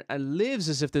and lives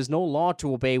as if there's no law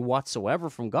to obey whatsoever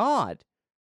from God,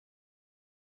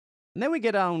 and then we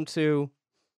get down to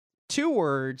two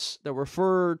words that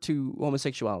refer to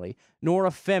homosexuality, nor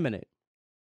effeminate,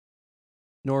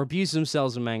 nor abuse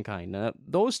themselves of mankind. Now,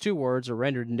 those two words are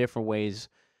rendered in different ways.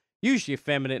 Usually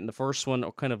effeminate in the first one,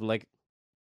 or kind of like,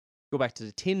 go back to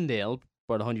the Tyndale,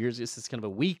 about 100 years ago, it's kind of a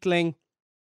weakling.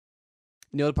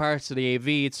 In the other parts of the AV,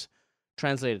 it's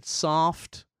translated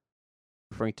soft,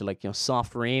 referring to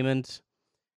soft raiment.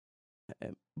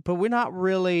 But we're not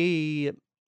really,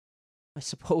 I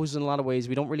suppose in a lot of ways,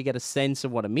 we don't really get a sense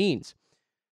of what it means.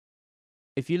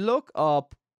 If you look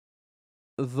up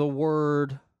the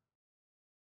word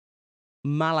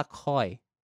malakos,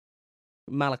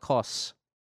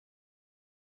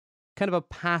 kind of a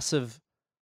passive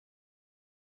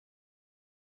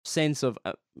sense of,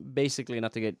 basically,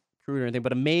 not to get crude or anything,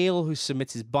 but a male who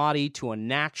submits his body to a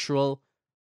natural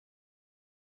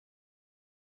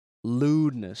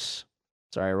lewdness.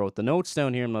 Sorry, I wrote the notes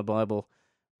down here in my Bible,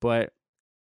 but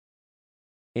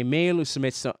a male who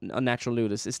submits to unnatural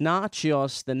lewdness. It's not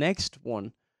just the next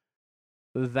one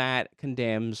that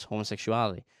condemns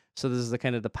homosexuality. So this is the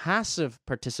kind of the passive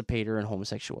participator in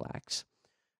homosexual acts.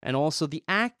 and also the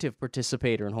active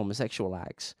participator in homosexual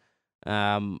acts.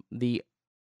 And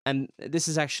this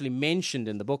is actually mentioned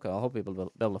in the book. I hope people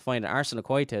will be able to find it.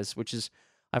 Arsenokoites, which is,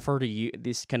 I've heard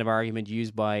this kind of argument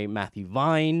used by Matthew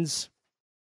Vines.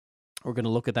 We're going to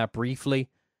look at that briefly.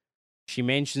 She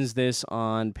mentions this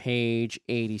on page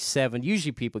 87.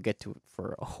 Usually people get to it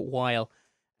for a while.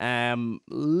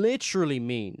 Literally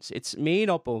means, it's made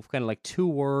up of kind of like two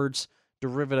words,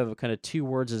 derivative of kind of two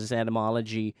words as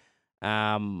etymology.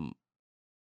 A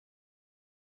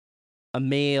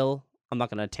male, I'm not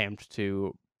going to attempt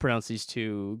to pronounce these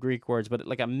two Greek words, but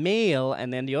like a male,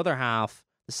 and then the other half,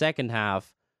 the second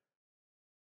half,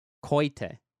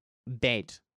 koite,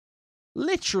 bed.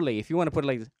 Literally, if you want to put it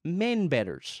like this, men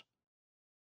bedders.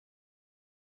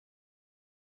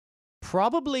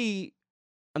 Probably,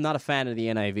 I'm not a fan of the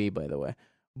NIV, by the way,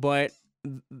 but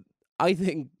I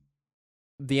think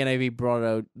the NIV brought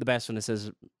out the best when it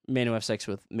says men who have sex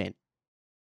with men.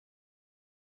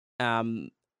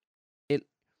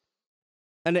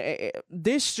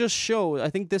 This just shows, I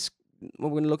think this, we're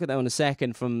going to look at that in a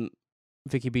second from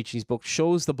Vicky Beeching's book,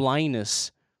 shows the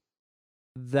blindness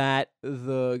that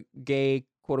the gay,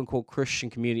 quote-unquote, Christian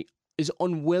community is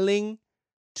unwilling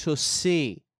to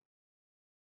see.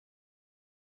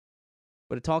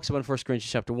 But it talks about in 1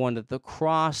 Corinthians chapter 1 that the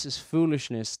cross is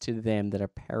foolishness to them that are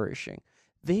perishing.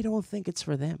 They don't think it's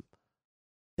for them.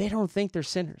 They don't think they're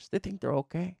sinners. They think they're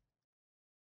okay.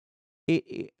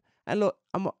 And look,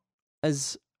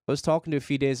 as I was talking to a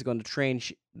few days ago on the train,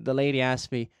 the lady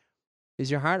asked me,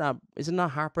 is it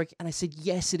not heartbreaking? And I said,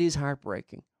 yes, it is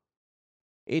heartbreaking.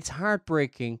 It's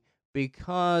heartbreaking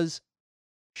because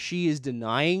she is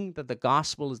denying that the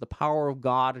gospel is the power of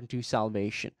God unto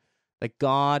salvation, that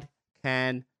God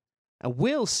can and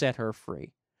will set her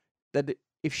free, that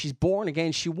if she's born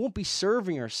again, she won't be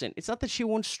serving her sin. It's not that she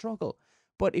won't struggle,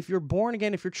 but if you're born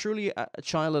again, if you're truly a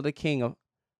child of the King of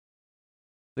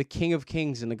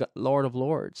Kings and the Lord of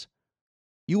Lords,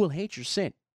 you will hate your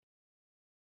sin,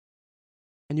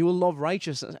 and you will love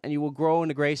righteousness, and you will grow in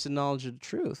the grace and knowledge of the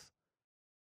truth.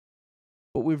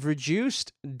 But we've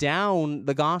reduced down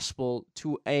the gospel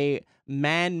to a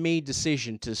man-made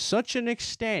decision to such an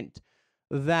extent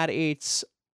that it's,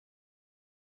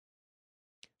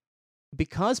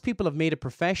 because people have made a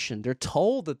profession, they're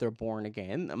told that they're born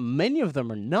again. Many of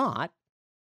them are not.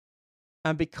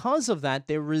 And because of that,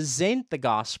 they resent the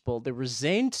gospel. They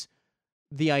resent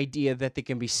the idea that they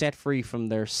can be set free from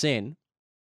their sin.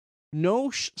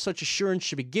 No such assurance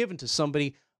should be given to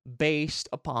somebody based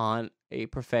upon a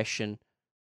profession.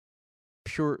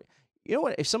 Pure. You know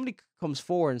what? If somebody comes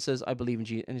forward and says, I believe in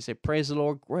Jesus, and you say, praise the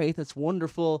Lord, great, that's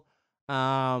wonderful.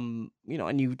 And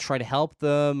you try to help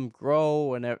them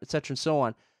grow, and et cetera and so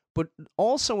on. But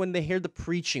also when they hear the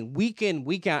preaching week in,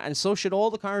 week out, and so should all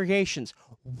the congregations,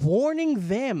 warning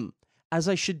them, as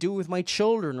I should do with my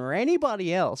children or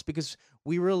anybody else, because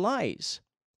we realize,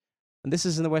 and this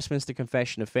is in the Westminster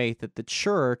Confession of Faith, that the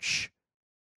church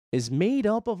is made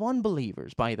up of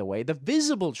unbelievers, by the way. The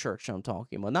visible church I'm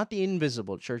talking about, not the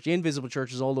invisible church. The invisible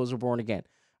church is all those who are born again,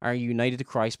 are united to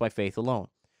Christ by faith alone.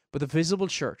 But the visible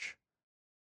church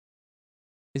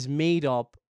is made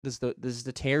up, there's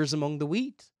the tares among the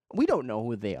wheat. We don't know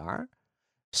who they are.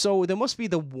 So there must be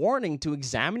the warning to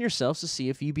examine yourselves to see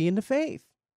if ye be in the faith.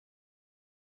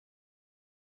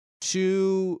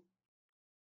 To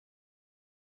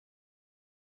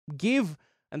give,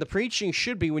 and the preaching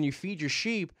should be, when you feed your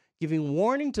sheep, giving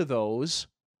warning to those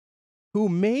who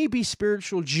may be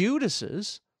spiritual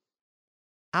Judases,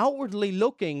 outwardly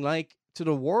looking like to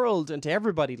the world and to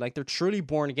everybody like they're truly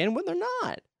born again when they're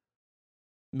not.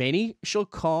 Many shall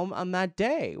come on that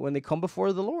day when they come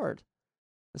before the Lord.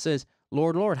 It says,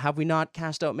 Lord, Lord, have we not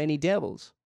cast out many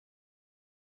devils?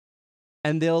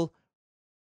 And they'll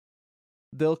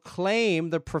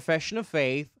claim the profession of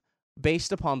faith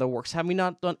based upon their works. Have we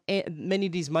not done many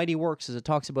of these mighty works, as it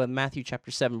talks about in Matthew chapter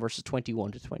 7, verses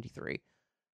 21 to 23?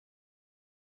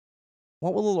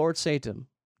 What will the Lord say to them?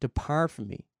 Depart from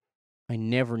me. I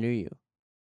never knew you.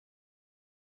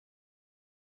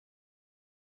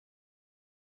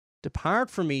 Depart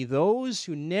from me, those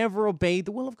who never obeyed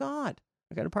the will of God.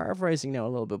 I'm kind of paraphrasing now a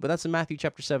little bit, but that's in Matthew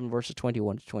chapter 7, verses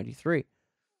 21 to 23.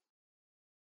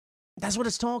 That's what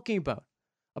it's talking about.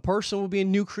 A person will be a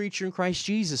new creature in Christ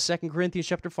Jesus. 2 Corinthians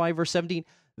chapter 5, verse 17.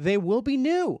 They will be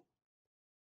new.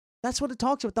 That's what it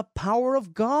talks about. The power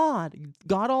of God.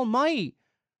 God Almighty.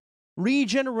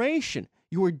 Regeneration.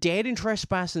 You were dead in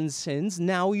trespass and sins.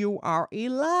 Now you are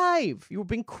alive. You were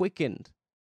being quickened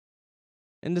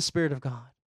in the Spirit of God.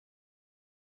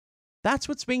 That's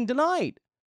what's being denied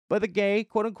by the gay,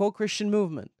 quote-unquote, Christian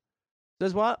movement.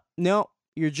 Says what? No,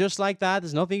 You're just like that.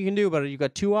 There's nothing you can do about it. You've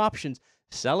got two options: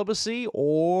 celibacy,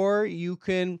 or you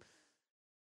can,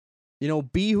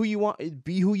 be who you want,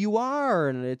 be who you are,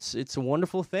 and it's a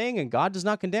wonderful thing, and God does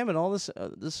not condemn it. All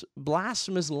this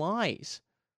blasphemous lies.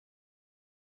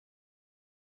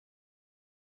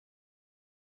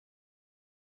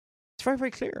 It's very,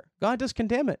 very clear. God does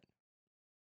condemn it.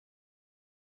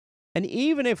 And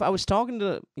even if I was talking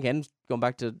to, again, going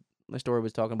back to my story, I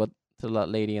was talking about to that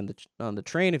lady on the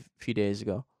train a few days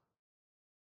ago.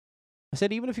 I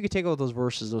said, even if you could take all those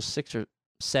verses, those 6 or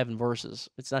 7 verses,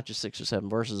 it's not just 6 or 7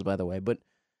 verses, by the way, but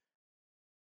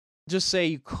just say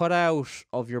you cut out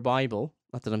of your Bible,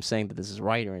 not that I'm saying that this is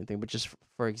right or anything, but just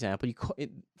for example,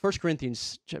 1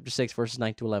 Corinthians chapter 6, verses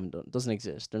 9 to 11 doesn't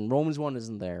exist, and Romans 1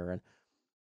 isn't there,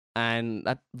 and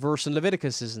that verse in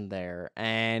Leviticus isn't there,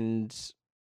 and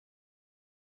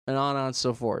on and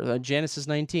so forth. Genesis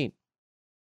 19.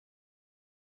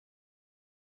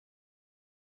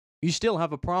 You still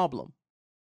have a problem.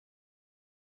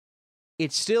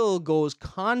 It still goes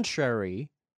contrary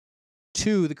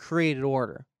to the created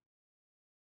order.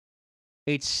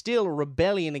 It's still a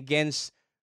rebellion against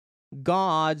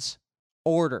God's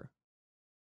order.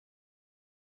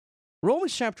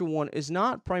 Romans chapter 1 is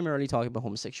not primarily talking about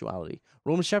homosexuality.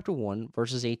 Romans chapter 1,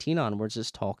 verses 18 onwards, is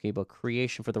talking about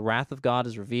creation. For the wrath of God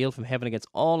is revealed from heaven against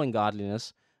all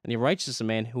ungodliness and the unrighteousness of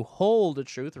men who hold the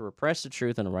truth or repress the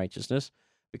truth and unrighteousness,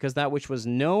 because that which was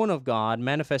known of God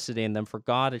manifested in them, for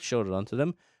God had showed it unto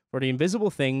them. For the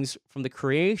invisible things from the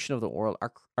creation of the world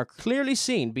are clearly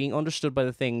seen, being understood by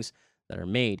the things that are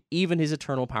made, even his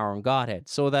eternal power and Godhead,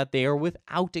 so that they are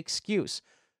without excuse.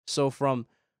 So from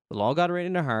the law of God written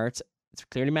in their hearts, it's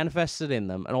clearly manifested in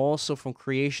them, and also from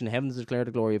creation, heavens declare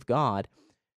the glory of God.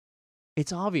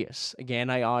 It's obvious. Again,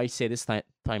 I say this time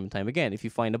and time again. If you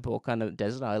find a book on a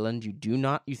desert island,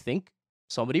 you think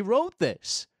somebody wrote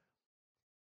this.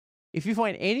 If you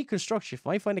find any construction, if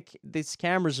I find these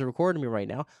cameras are recording me right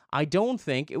now, I don't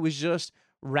think it was just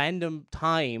random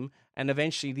time and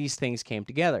eventually these things came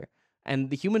together. And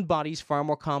the human body is far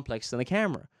more complex than the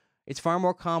camera. It's far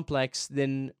more complex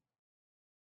than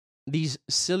these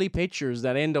silly pictures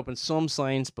that end up in some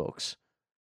science books.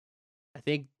 I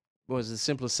think was as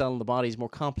simple as selling the body is more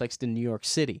complex than New York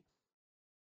City.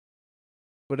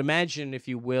 But imagine, if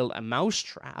you will, a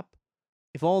mousetrap.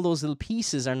 If all those little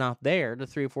pieces are not there, the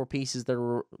 3 or 4 pieces that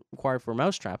are required for a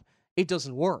mousetrap, it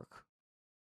doesn't work.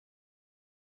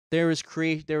 There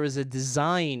is a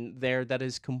design there that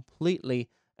is completely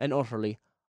and utterly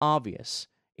obvious.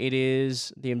 It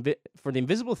is for the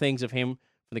invisible things of him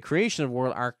from the creation of the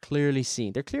world are clearly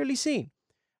seen. They're clearly seen.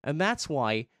 And that's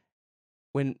why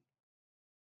when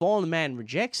fallen man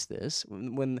rejects this,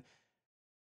 when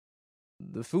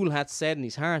the fool hath said in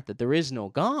his heart that there is no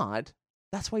God,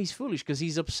 that's why he's foolish, because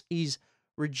he's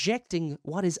rejecting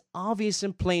what is obvious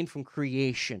and plain from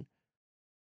creation.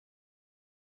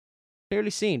 Clearly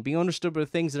seen, being understood by the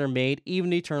things that are made, even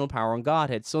the eternal power and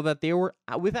Godhead, so that they were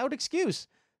without excuse.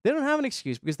 They don't have an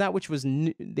excuse, because that which was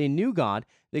they knew God,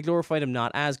 they glorified him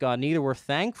not as God, neither were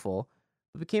thankful,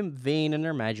 but became vain in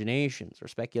their imaginations or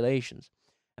speculations.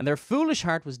 And their foolish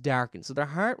heart was darkened. So their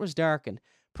heart was darkened.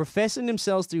 Professing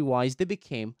themselves to be wise, they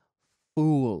became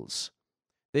fools.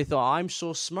 They thought, I'm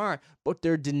so smart, but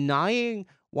they're denying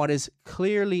what is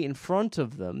clearly in front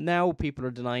of them. Now people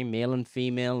are denying male and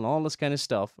female and all this kind of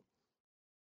stuff.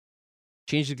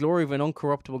 Change the glory of an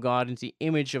uncorruptible God into the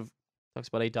image of, talks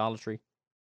about idolatry.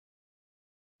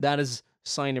 That is a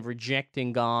sign of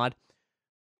rejecting God.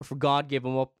 For God gave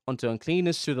them up unto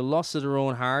uncleanness through the lust of their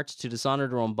own hearts, to dishonor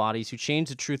their own bodies, who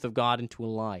changed the truth of God into a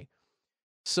lie.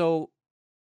 So,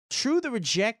 through the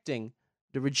rejection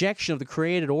of the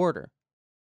created order,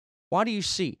 what do you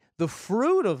see? The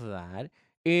fruit of that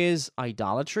is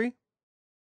idolatry,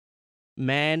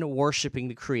 man worshiping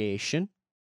the creation,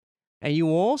 and you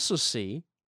also see,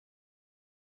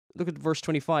 look at verse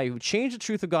 25, who changed the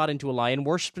truth of God into a lie and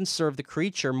worshiped and served the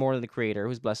creature more than the Creator,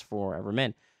 who is blessed forever.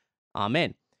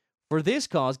 Amen. For this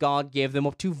cause God gave them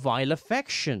up to vile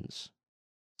affections.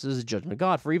 This is a judgment of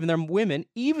God. For even their women,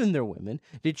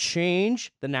 did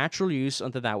change the natural use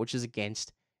unto that which is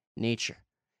against nature.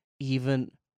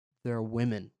 Even their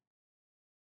women.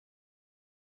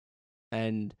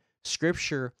 And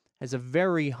Scripture has a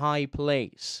very high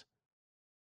place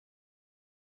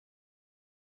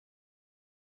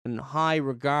and high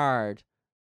regard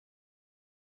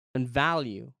and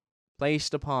value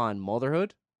placed upon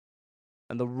motherhood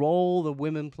and the role that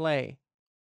women play,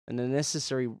 and the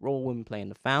necessary role women play in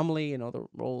the family and other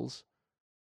roles.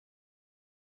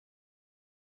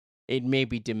 It may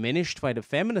be diminished by the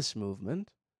feminist movement,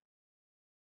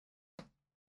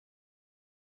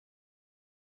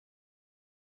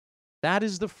 That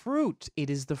is the fruit. It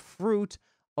is the fruit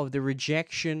of the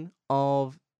rejection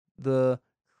of the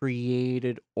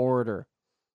created order.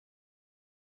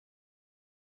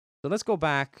 So let's go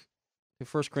back to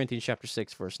 1 Corinthians chapter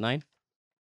 6, verse 9.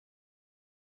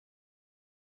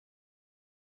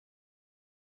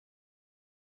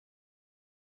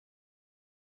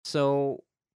 So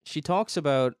she talks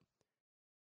about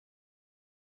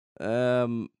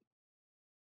the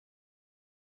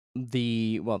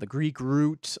Greek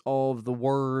root of the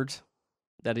word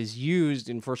that is used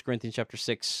in 1 Corinthians chapter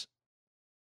 6,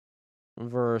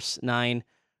 verse 9,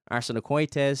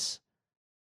 arsenokoites.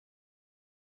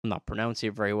 I'm not pronouncing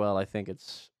it very well. I think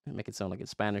make it sound like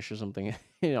it's Spanish or something.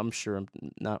 I'm sure I'm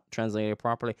not translating it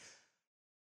properly.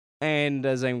 And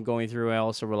as I'm going through, I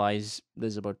also realize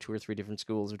there's about 2 or 3 different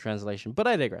schools of translation, but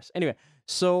I digress. Anyway,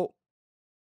 so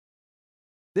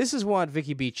this is what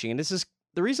Vicky Beeching, and this is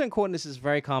the reason I'm quoting this is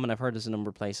very common. I've heard this in a number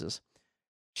of places.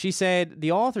 She said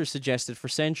the author suggested for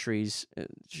centuries,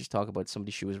 she's talking about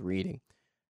somebody she was reading,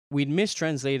 we'd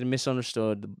mistranslated and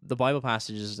misunderstood the Bible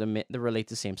passages that relate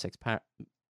to same-sex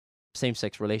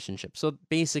relationships. So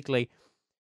basically,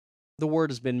 the word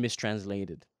has been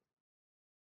mistranslated.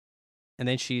 And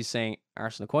then she's saying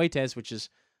arsenokoites, which is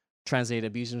translated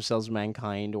abuse themselves with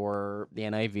mankind, or the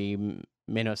NIV,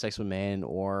 men who have sex with men,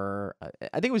 or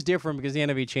I think it was different because the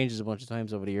NIV changes a bunch of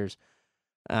times over the years.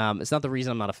 It's not the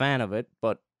reason I'm not a fan of it,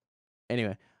 but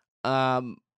anyway.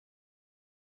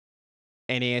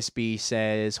 NASB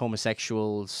says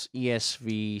homosexuals.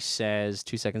 ESV says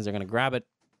 2 seconds, they're going to grab it.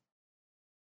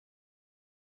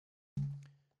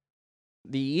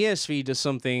 The ESV does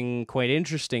something quite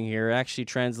interesting here. It actually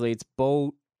translates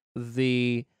both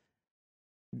the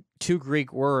 2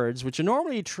 Greek words, which are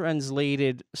normally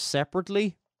translated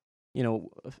separately,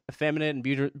 effeminate and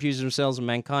abuse themselves and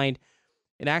mankind.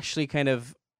 It actually kind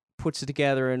of puts it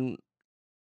together in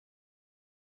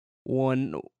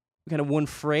one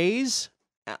phrase.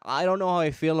 I don't know how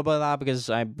I feel about that because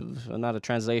I'm not a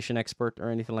translation expert or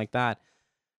anything like that.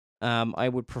 I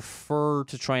would prefer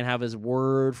to try and have as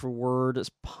word for word as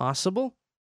possible.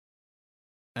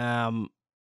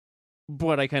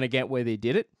 But I kind of get why they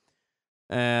did it.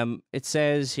 It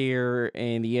says here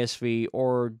in the ESV,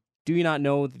 or do you not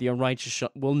know that the unrighteous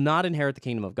will not inherit the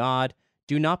kingdom of God?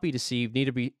 Do not be deceived,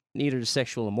 neither the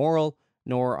sexual immoral,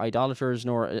 nor idolaters,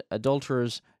 nor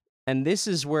adulterers. And this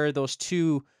is where those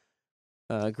 2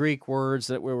 Greek words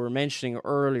that we were mentioning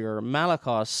earlier,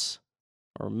 malakos,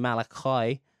 or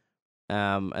malachi,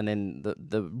 and then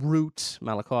the root,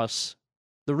 malakos.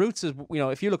 The roots is,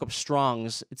 if you look up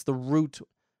Strong's, it's the root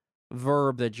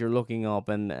verb that you're looking up,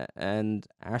 and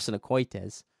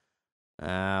arsenokoites.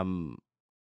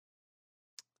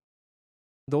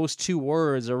 Those 2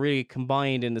 words are really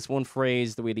combined in this one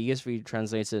phrase, the way the ESV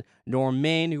translates it, nor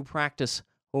men who practice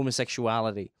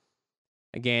homosexuality.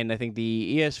 Again, I think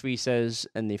the ESV says,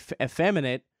 and the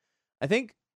effeminate, I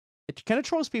think it kind of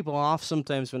throws people off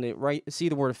sometimes when they see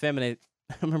the word effeminate.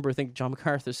 I remember, I think John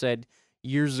MacArthur said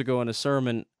years ago in a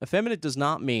sermon, effeminate does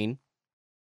not mean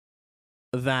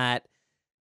that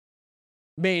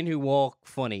men who walk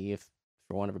funny, if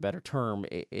for want of a better term,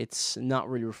 it's not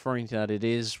really referring to that. It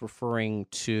is referring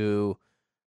to,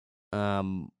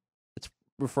 it's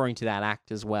referring to that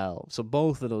act as well. So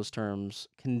both of those terms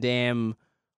condemn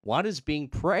what is being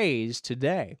praised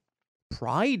today.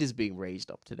 Pride is being raised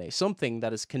up today. Something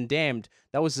that is condemned.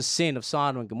 That was the sin of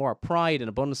Sodom and Gomorrah. Pride and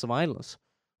abundance of idleness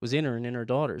was in her and in her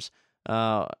daughters.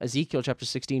 Ezekiel chapter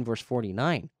 16, verse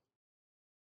 49.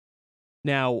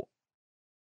 Now,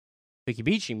 Vicky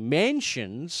Beeching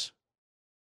mentions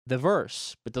the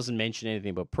verse, but doesn't mention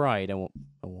anything about pride. I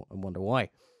wonder why.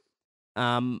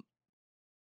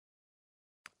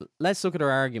 Let's look at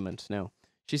her argument now.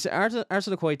 She said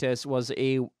arsenokoites was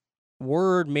a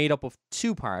word made up of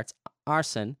 2 parts,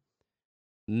 arsen,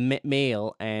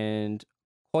 male, and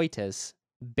koites,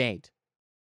 bed.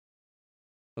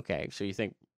 Okay, so you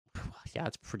think, yeah,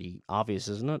 it's pretty obvious,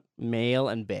 isn't it? Male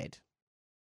and bed.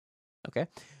 Okay.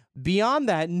 Beyond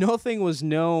that, nothing was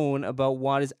known about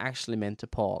what is actually meant to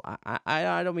Paul.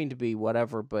 I don't mean to be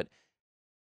whatever, but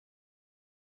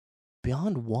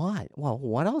beyond what? Well,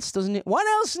 what else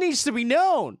needs to be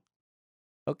known?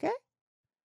 Okay?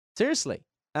 Seriously.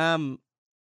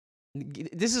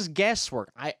 This is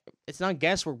guesswork. It's not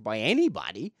guesswork by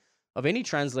anybody of any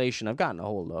translation I've gotten a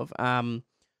hold of.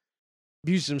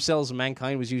 Abuse themselves of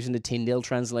mankind was using the Tyndale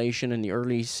translation in the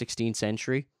early 16th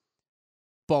century.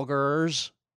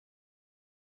 Buggers,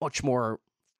 much more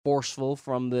forceful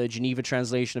from the Geneva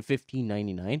translation of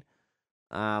 1599.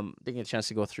 Didn't get a chance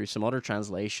to go through some other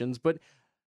translations, but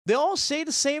they all say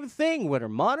the same thing, whether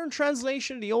modern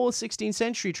translation or the old 16th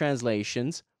century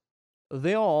translations.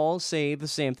 they all say the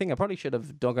same thing. I probably should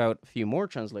have dug out a few more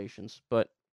translations, but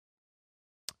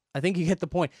I think you get the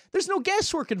point. There's no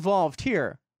guesswork involved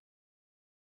here.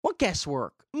 What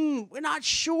guesswork? We're not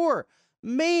sure.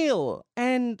 Male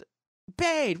and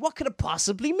bed. What could it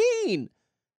possibly mean?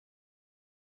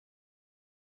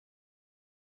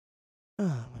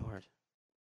 Oh, my word.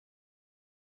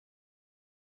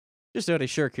 Just out of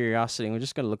sheer curiosity, we're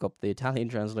just going to look up the Italian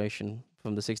translation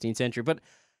from the 16th century. But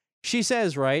she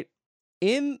says, right,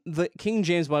 in the King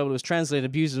James Bible, it was translated,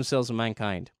 abuse themselves and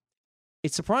mankind.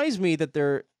 It surprised me that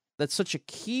that's such a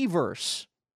key verse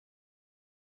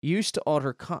used to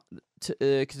utter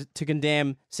to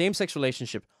condemn same-sex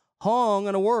relationship hung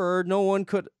on a word no one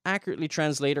could accurately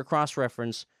translate or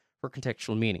cross-reference for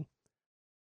contextual meaning.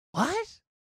 What?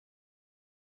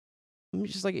 I'm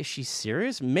just like, is she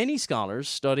serious? Many scholars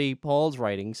study Paul's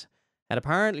writings and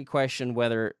apparently question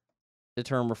whether the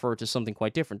term referred to something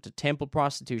quite different, to temple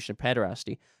prostitution and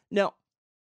pederasty. Now,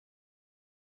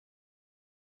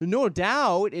 no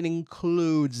doubt it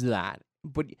includes that,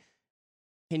 but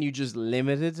can you just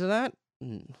limit it to that?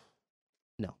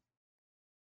 No.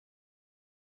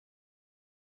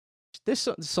 This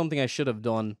is something I should have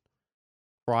done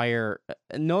prior.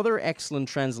 Another excellent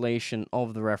translation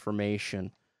of the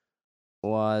Reformation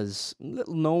was a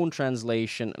little known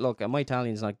translation. Look, my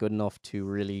Italian's not good enough to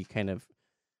really kind of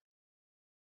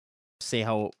say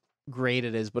how great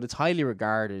it is, but it's highly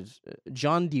regarded.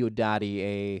 John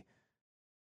Diodati,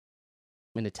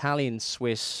 an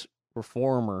Italian-Swiss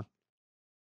reformer.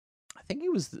 I think he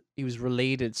was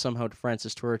related somehow to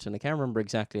Francis Turretin. I can't remember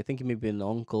exactly. I think he may be an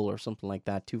uncle or something like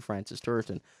that to Francis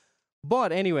Turretin.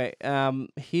 But anyway,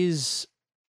 his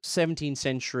 17th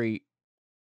century,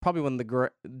 probably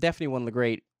definitely one of the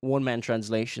great one-man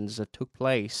translations that took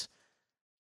place.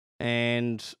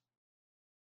 And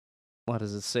what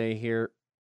does it say here?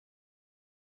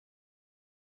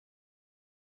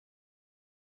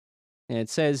 And it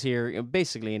says here,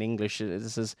 basically in English, it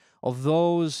says, of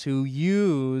those who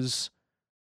use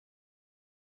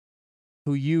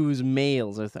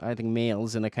males, I think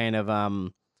males in a kind of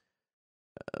an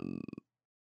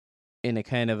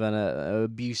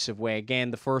abusive way.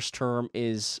 Again, the first term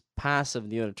is passive,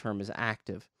 and the other term is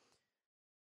active.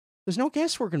 There's no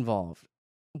guesswork involved.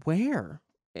 Where?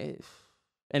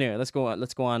 Anyway, let's go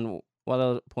on. What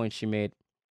other points she made?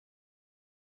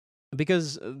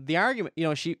 Because the argument,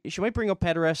 she might bring up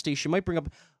pederasty, she might bring up,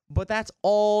 but that's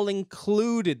all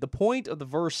included. The point of the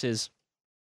verse is,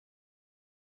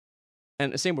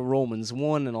 and the same with Romans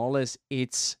 1 and all this,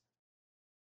 it's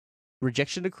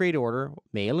rejection of the created order,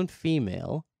 male and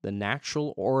female, the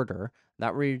natural order,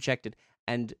 that we rejected,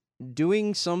 and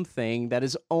doing something that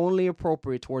is only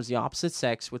appropriate towards the opposite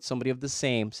sex with somebody of the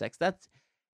same sex.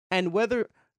 And whether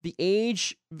the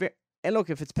age, and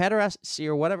look, if it's pederasty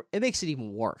or whatever, it makes it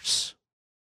even worse.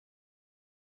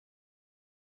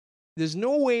 There's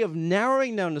no way of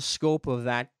narrowing down the scope of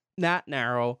that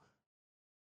narrow.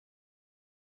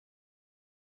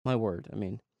 My word, I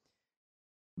mean.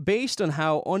 Based on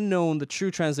how unknown the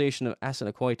true translation of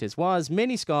asenokoites was,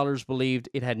 many scholars believed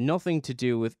it had nothing to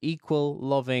do with equal,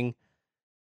 loving,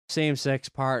 same-sex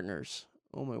partners.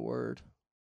 Oh, my word.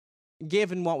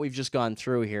 Given what we've just gone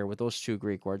through here with those two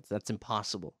Greek words, that's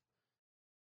impossible.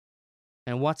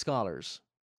 And what scholars?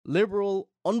 Liberal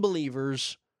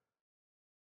unbelievers.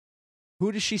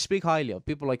 Who does she speak highly of?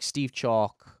 People like Steve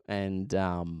Chalk and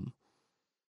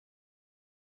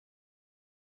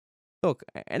look,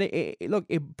 and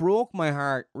it broke my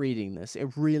heart reading this. It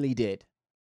really did.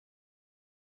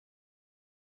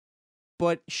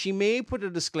 But she may put a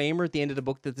disclaimer at the end of the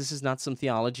book that this is not some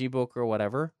theology book or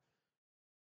whatever.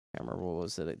 I can't remember what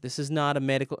was it. This is not a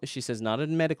medical. She says not a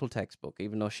medical textbook,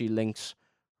 even though she links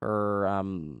her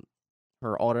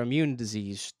autoimmune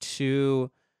disease to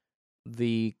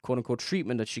the quote unquote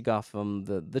treatment that she got from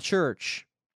the church.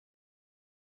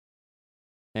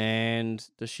 And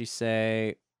does she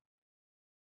say?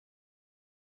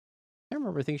 I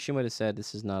remember. I think she might have said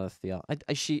this is not a theology.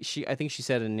 I think she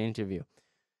said in an interview.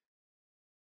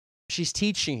 She's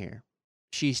teaching here.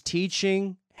 She's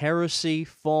teaching heresy,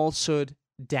 falsehood,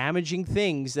 damaging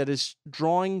things that is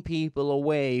drawing people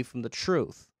away from the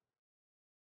truth.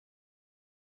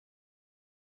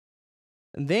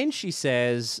 And then she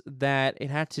says that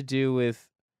it had to do with,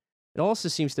 it also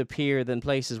seems to appear that in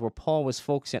places where Paul was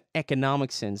focusing on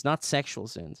economic sins, not sexual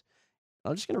sins.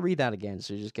 I'm just going to read that again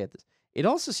so you just get this. It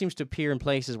also seems to appear in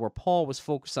places where Paul was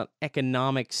focused on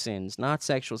economic sins, not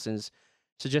sexual sins,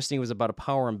 suggesting it was about a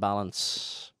power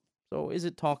imbalance. So is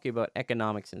it talking about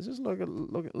economic sins? Let's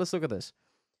look at this.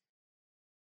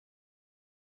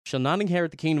 Shall not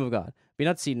inherit the kingdom of God. Be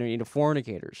not deceived, nor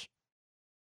fornicators.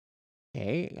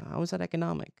 Okay, how is that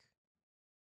economic?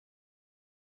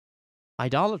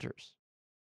 Idolaters,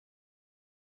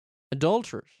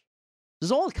 adulterers.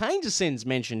 There's all kinds of sins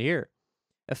mentioned here.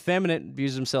 Effeminate,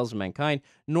 abuse themselves of mankind,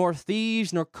 nor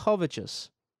thieves, nor covetous.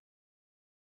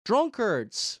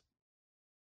 Drunkards.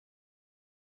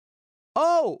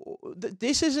 Oh,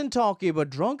 this isn't talking about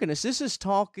drunkenness. This is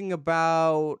talking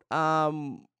about, I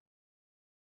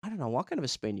don't know what kind of a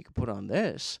spin you could put on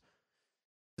this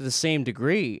to the same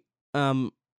degree.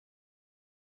 Well,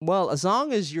 as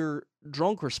long as you're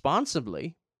drunk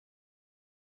responsibly,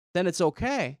 then it's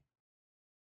okay.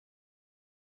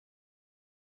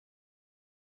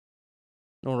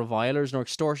 Nor revilers, nor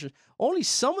extortion. Only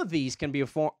some of these can be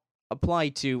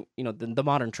applied to, the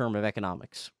modern term of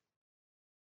economics.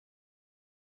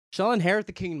 Shall inherit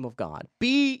the kingdom of God.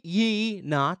 Be ye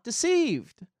not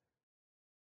deceived.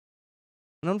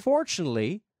 And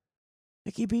unfortunately,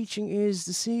 Vicky Beeching is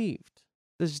deceived.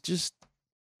 There's just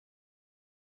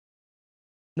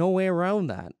no way around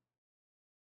that.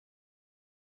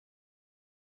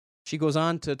 She goes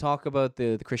on to talk about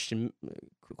the Christian,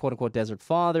 quote-unquote, desert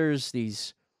fathers,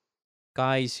 these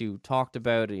guys who talked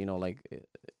about,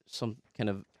 some kind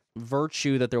of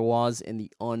virtue that there was in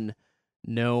the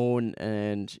unknown.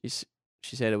 And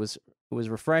she said it was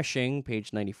refreshing,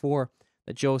 page 94,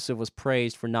 that Joseph was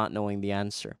praised for not knowing the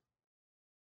answer.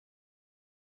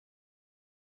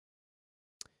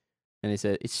 And he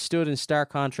said, it stood in stark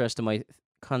contrast to my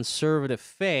conservative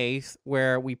faith,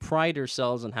 where we pride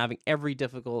ourselves on having every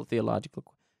difficult theological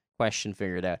question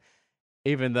figured out.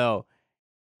 Even though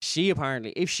she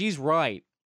apparently, if she's right,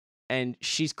 and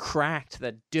she's cracked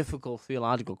that difficult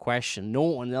theological question no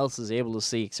one else is able to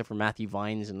see except for Matthew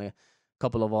Vines and a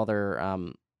couple of other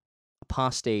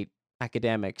apostate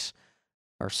academics,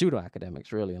 or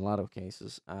pseudo-academics, really, in a lot of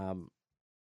cases,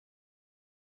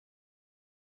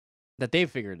 that they've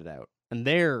figured it out. And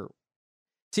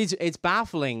it's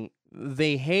baffling.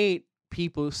 They hate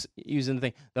people using the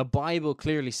thing the Bible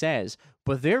clearly says,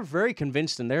 but they're very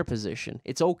convinced in their position.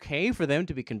 It's okay for them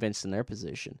to be convinced in their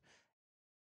position.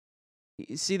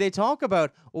 See, they talk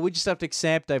about, well, we just have to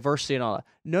accept diversity and all that.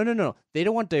 No. They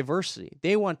don't want diversity.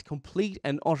 They want complete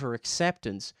and utter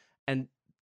acceptance and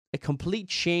a complete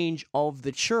change of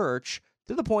the church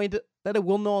to the point that it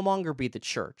will no longer be the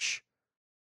church.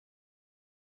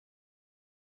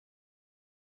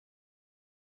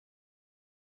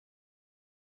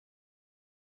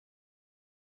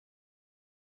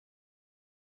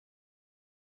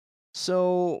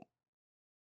 So,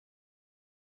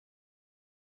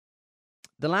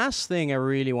 the last thing I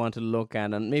really want to look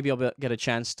at, and maybe I'll get a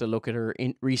chance to look at her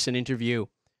recent interview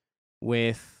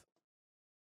with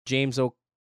James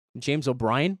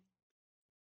O'Brien,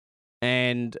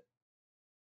 and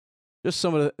just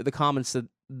some of the comments that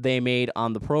they made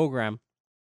on the program.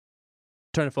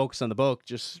 Trying to focus on the book,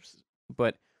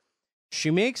 but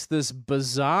she makes this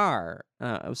bizarre.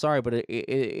 I'm sorry, but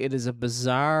it is a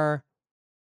bizarre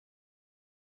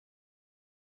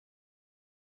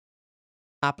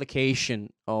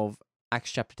application of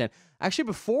Acts chapter 10. Actually,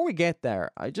 before we get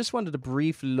there, I just wanted to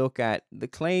briefly look at the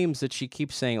claims that she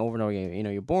keeps saying over and over again.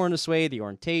 You're born this way, the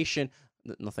orientation,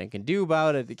 nothing can do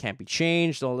about it, it can't be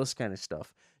changed, all this kind of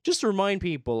stuff. Just to remind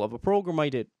people of a program I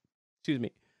did,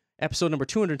 episode number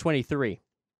 223,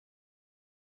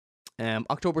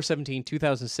 October 17,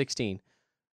 2016,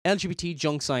 LGBT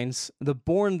junk science, the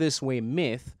Born This Way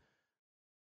myth.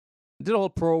 Did a whole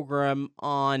program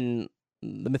on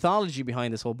the mythology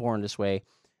behind this whole Born This Way.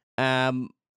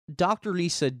 Dr.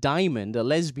 Lisa Diamond, a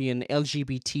lesbian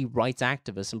LGBT rights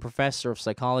activist and professor of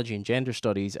psychology and gender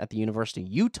studies at the University of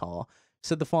Utah,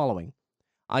 said the following: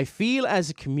 I feel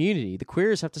as a community, the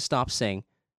queers have to stop saying,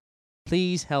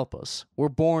 please help us. We're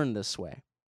born this way.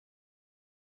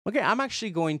 Okay, I'm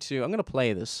going to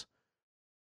play this.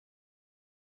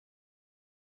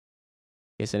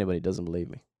 In case anybody doesn't believe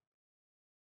me.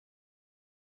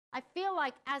 I feel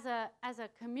like as a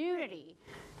community,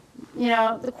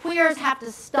 the queers have to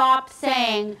stop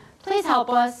saying, please help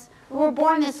us, we're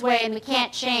born this way and we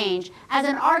can't change, as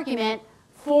an argument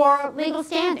for legal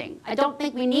standing. I don't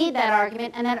think we need that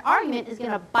argument, and that argument is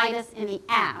going to bite us in the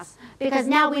ass, because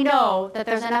now we know that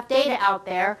there's enough data out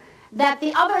there that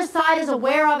the other side is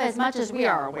aware of as much as we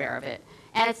are aware of it.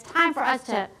 And it's time for us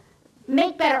to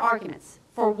make better arguments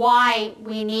for why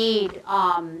we need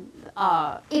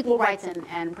equal rights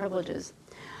and privileges.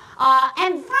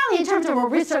 And finally, in terms of a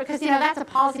research, because that's a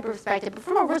policy perspective, but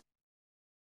from a research.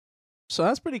 So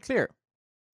that's pretty clear.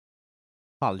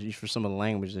 Apologies for some of the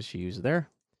language that she used there.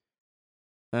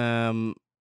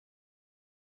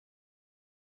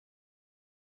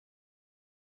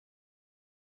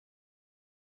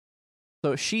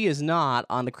 So she is not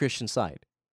on the Christian side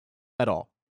at all.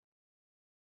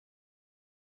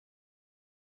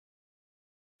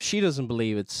 She doesn't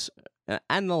believe it's,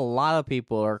 and a lot of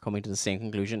people are coming to the same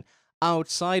conclusion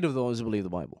outside of those who believe the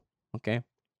Bible. Okay?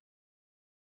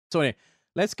 So anyway,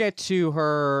 let's get to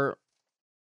her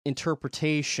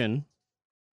interpretation,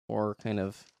 or kind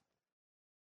of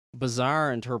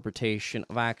bizarre interpretation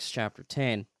of Acts chapter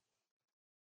 10,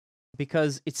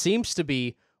 because it seems to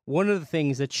be one of the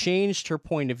things that changed her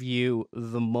point of view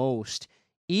the most,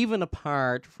 even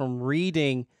apart from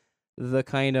reading the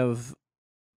kind of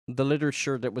the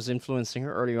literature that was influencing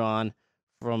her earlier on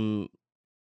from,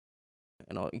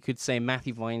 you could say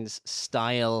Matthew Vine's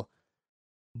style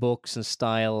books and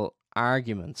style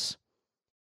arguments.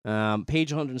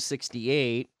 Page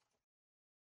 168.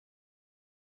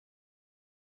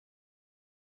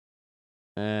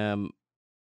 I'm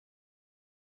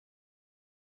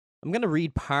going to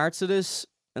read parts of this,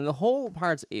 and the whole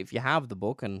parts, if you have the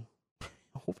book, and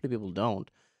hopefully people don't,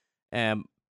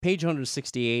 page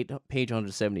 168, page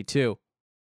 172.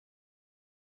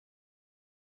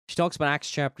 She talks about Acts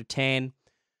chapter 10,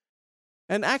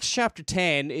 and Acts chapter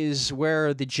 10 is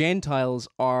where the Gentiles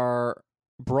are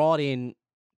brought in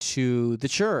to the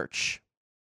church.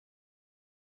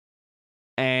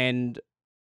 And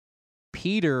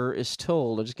Peter is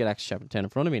told, I'll just get Acts chapter 10 in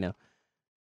front of me now.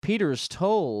 Peter is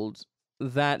told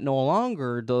that no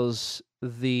longer does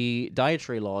the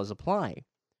dietary laws apply.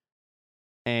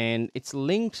 And it's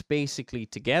linked basically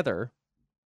together.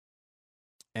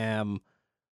 For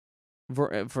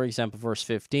example, verse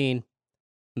 15,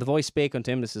 the voice spake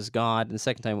unto him, this is God, and the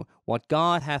second time, what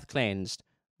God hath cleansed,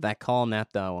 that call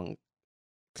not thou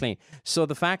unclean. So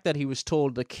the fact that he was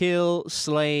told to kill,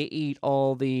 slay, eat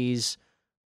all these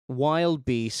wild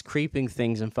beasts, creeping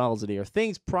things, and fowls of the earth,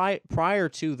 things prior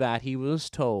to that, he was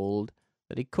told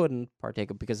that he couldn't partake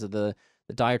of because of the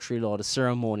dietary law, the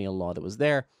ceremonial law that was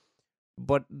there.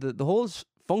 But the whole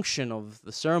function of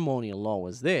the ceremonial law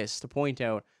was this, to point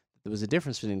out that there was a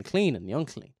difference between the clean and the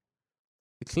unclean.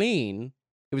 The clean,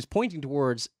 it was pointing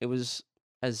towards, it was,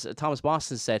 as Thomas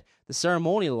Boston said, the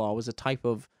ceremonial law was a type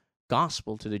of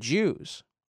gospel to the Jews.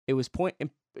 It was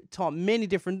taught many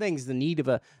different things, the need of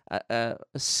a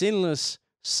sinless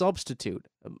substitute,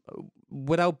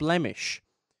 without blemish,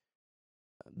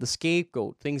 the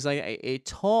scapegoat, things like that. It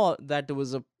taught that there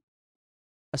was a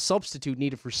substitute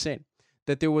needed for sin,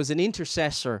 that there was an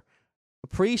intercessor, a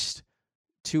priest,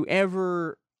 to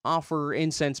ever offer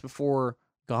incense before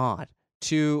God,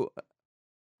 to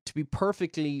be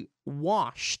perfectly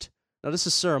washed. Now, this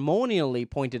is ceremonially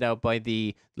pointed out by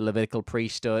the Levitical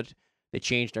priesthood. They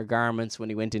changed their garments when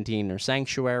they went into the inner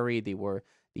sanctuary. They wore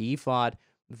the ephod.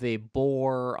 They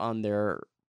bore on their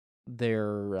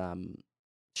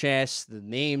chests the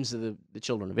names of the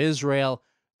children of Israel.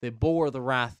 They bore the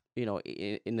wrath,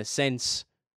 in a sense,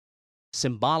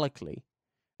 symbolically.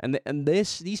 And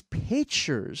these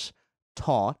pictures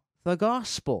taught the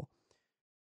gospel.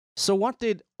 So what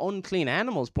did unclean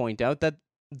animals point out? That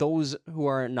those who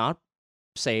are not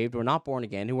saved, or not born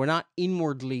again, who are not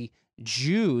inwardly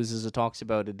Jews, as it talks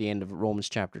about at the end of Romans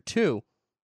chapter 2.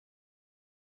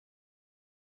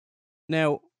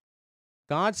 Now,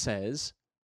 God says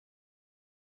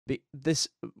this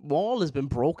wall has been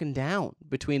broken down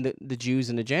between the Jews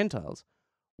and the Gentiles.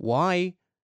 Why?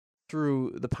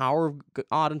 Through the power of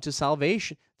God unto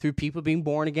salvation, through people being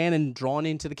born again and drawn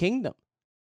into the kingdom.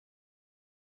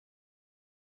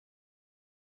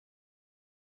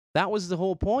 That was the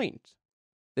whole point.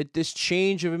 That this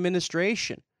change of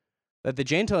administration, that the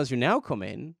Gentiles who now come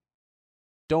in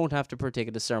don't have to partake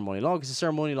of the ceremonial law, because the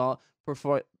ceremonial law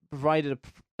provided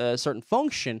a certain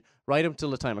function right up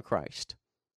until the time of Christ,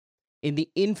 in the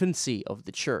infancy of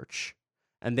the church.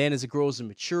 And then as it grows in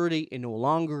maturity, it no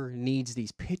longer needs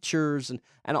these pictures,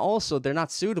 and also they're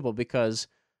not suitable because,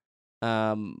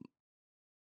 a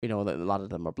lot of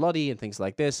them are bloody and things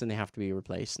like this, and they have to be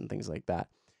replaced and things like that.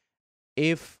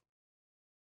 If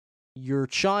your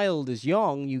child is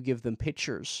young, you give them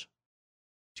pictures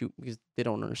because they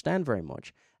don't understand very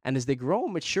much. And as they grow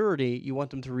in maturity, you want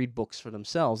them to read books for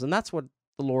themselves. And that's what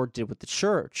the Lord did with the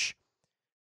church.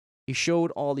 He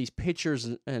showed all these pictures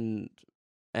and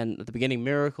at the beginning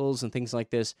miracles and things like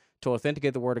this to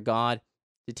authenticate the Word of God,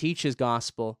 to teach His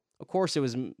gospel. Of course, it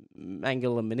was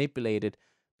mangled and manipulated,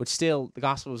 but still, the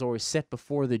gospel was always set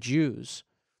before the Jews.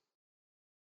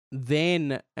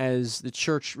 Then, as the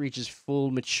church reaches full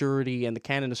maturity and the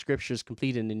canon of Scripture is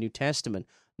complete in the New Testament,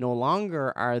 no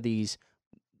longer are these,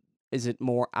 is it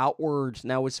more outward?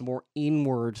 Now it's more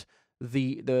inward.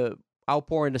 The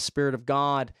outpouring of the Spirit of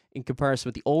God in comparison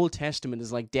with the Old Testament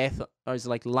is like death, or is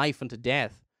like life unto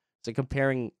death. It's like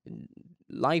comparing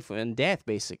life and death,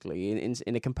 basically,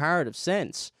 in a comparative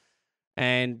sense.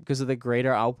 And because of the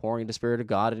greater outpouring of the Spirit of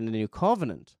God in the new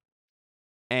covenant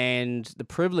and the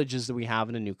privileges that we have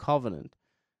in the new covenant.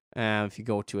 If you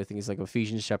go to, I think it's like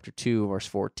Ephesians chapter 2, verse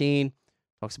 14,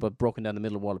 talks about broken down the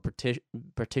middle wall of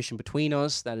partition between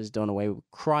us that is done away with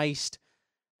Christ,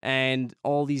 and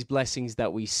all these blessings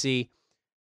that we see.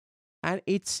 And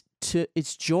it's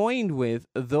joined with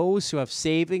those who have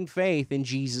saving faith in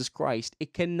Jesus Christ.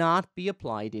 It cannot be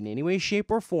applied in any way,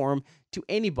 shape, or form to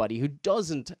anybody who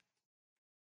doesn't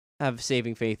have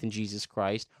saving faith in Jesus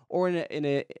Christ, or in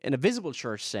a visible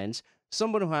church sense,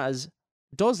 someone who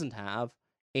doesn't have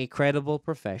a credible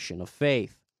profession of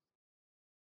faith.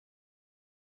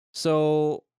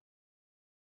 So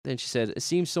then she said, it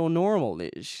seems so normal.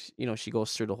 She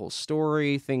goes through the whole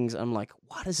story, things. I'm like,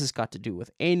 what has this got to do with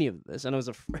any of this? And I was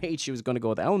afraid she was going to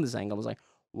go down this angle. I was like,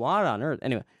 what on earth?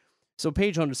 Anyway, so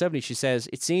page 170, she says,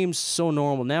 it seems so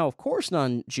normal now. Of course,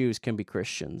 non-Jews can be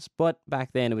Christians, but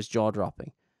back then it was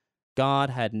jaw-dropping. God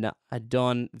had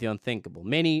done the unthinkable.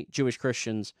 Many Jewish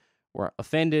Christians were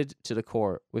offended to the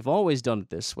core. We've always done it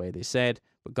this way, they said,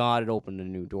 but God had opened a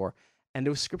new door. And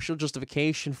there was scriptural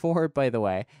justification for it, by the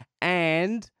way.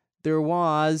 And there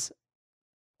was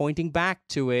pointing back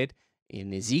to it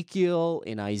in Ezekiel,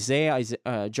 in Isaiah,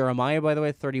 Jeremiah, by the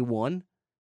way, 31.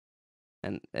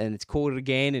 And it's quoted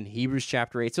again in Hebrews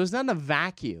chapter 8. So it's not in a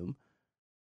vacuum.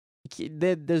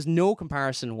 There's no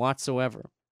comparison whatsoever.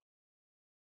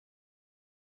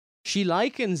 She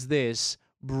likens this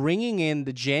bringing in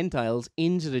the Gentiles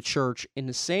into the church in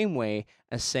the same way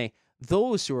as saying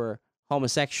those who are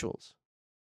homosexuals,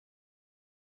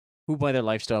 who by their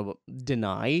lifestyle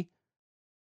deny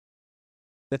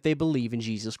that they believe in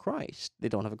Jesus Christ. They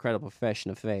don't have a credible profession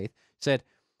of faith. Said,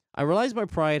 I realized my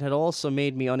pride had also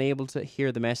made me unable to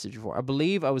hear the message before. I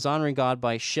believe I was honoring God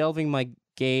by shelving my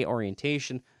gay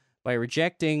orientation, by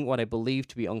rejecting what I believed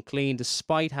to be unclean,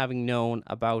 despite having known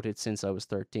about it since I was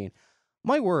 13.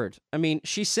 My word. I mean,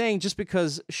 she's saying just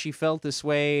because she felt this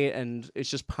way and it's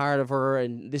just part of her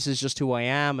and this is just who I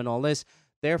am and all this,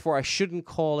 therefore I shouldn't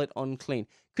call it unclean.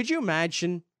 Could you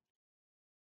imagine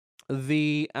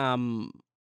the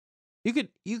you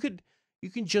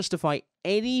can justify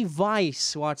any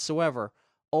vice whatsoever.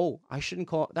 Oh, I shouldn't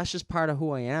call it, that's just part of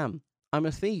who I am. I'm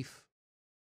a thief.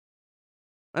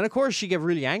 And of course, she get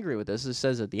really angry with this. It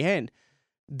says at the end,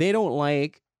 they don't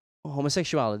like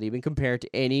homosexuality being compared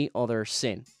to any other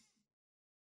sin.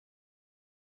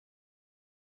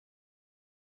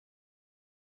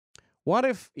 What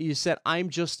if you said, I'm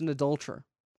just an adulterer?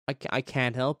 I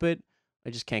can't help it. I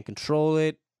just can't control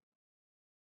it.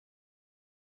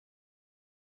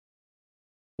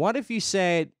 What if you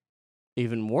said,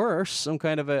 even worse, some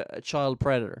kind of a child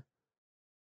predator?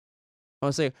 I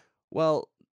would say, well,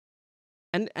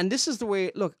 and this is the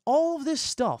way, look, all this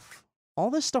stuff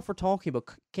we're talking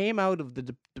about came out of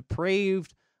the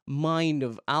depraved mind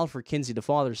of Alfred Kinsey, the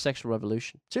father of sexual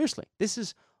revolution. Seriously, this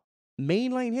is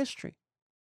mainline history.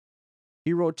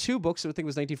 He wrote 2 books, I think it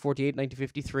was 1948,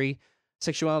 1953,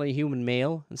 Sexuality of Human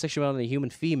Male and Sexuality of Human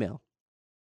Female.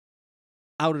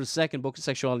 Out of the second book,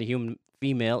 Sexuality of Human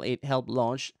Female, it helped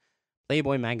launch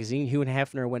Playboy magazine. Hugh and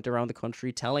Hefner went around the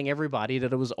country telling everybody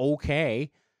that it was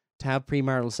okay to have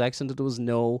premarital sex and that there was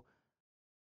no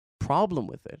problem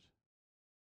with it,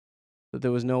 that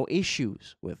there was no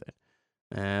issues with it.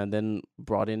 And then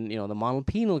brought in, the model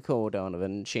penal code out of it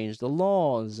and changed the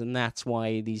laws. And that's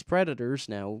why these predators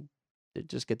now they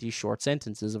just get these short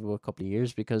sentences of a couple of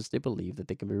years because they believe that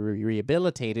they can be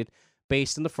rehabilitated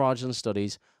based on the fraudulent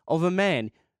studies of a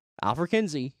man, Alfred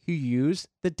Kinsey, who used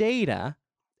the data,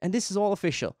 and this is all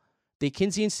official. The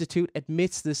Kinsey Institute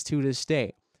admits this to this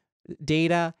day.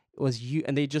 Data was used,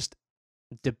 and they just,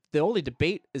 the only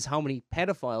debate is how many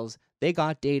pedophiles they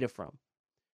got data from.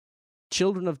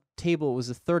 Children of Table was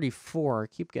a 34. I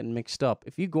keep getting mixed up.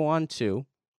 If you go on to,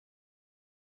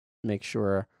 make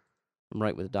sure I'm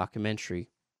right with the documentary. I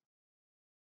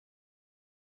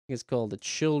think it's called The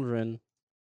Children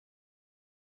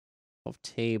of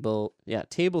Table. Yeah,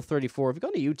 Table 34. If you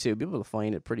go to YouTube, you'll be able to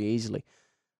find it pretty easily.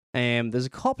 There's a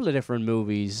couple of different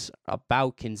movies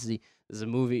about Kinsey. There's a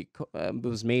movie that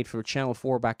was made for Channel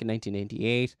 4 back in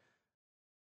 1988,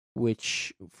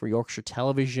 which for Yorkshire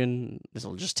Television, this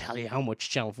will just tell you how much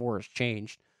Channel 4 has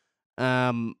changed.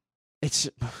 It's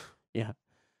yeah.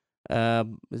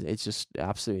 It's just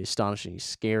absolutely astonishingly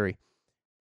scary.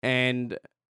 And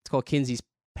it's called Kinsey's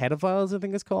Pedophiles, I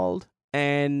think it's called.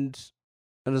 And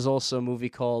there's also a movie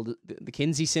called The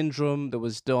Kinsey Syndrome that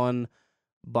was done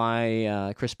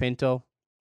by Chris Pinto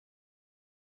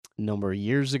a number of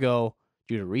years ago.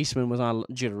 Judah Reisman was on.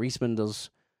 Judah Reisman does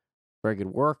very good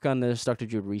work on this.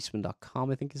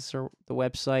 drjudereisman.com, I think, is the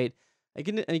website. You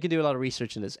can do a lot of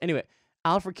research in this. Anyway,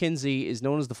 Alfred Kinsey is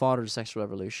known as the father of the sexual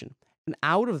revolution. And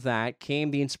out of that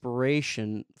came the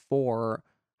inspiration for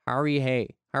Harry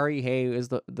Hay. Harry Hay is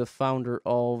the founder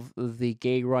of the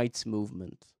gay rights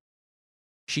movement.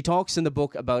 She talks in the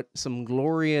book about some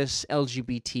glorious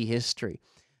LGBT history.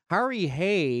 Harry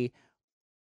Hay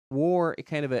wore a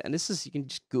kind of a, and this is, you can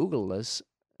just Google this,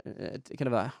 kind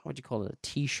of a, what do you call it, a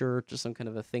t-shirt or some kind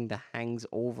of a thing that hangs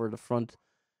over the front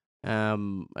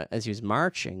as he was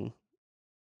marching.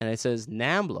 And it says,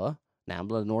 NAMBLA,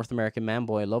 the North American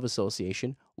Man-Boy Love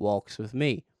Association, walks with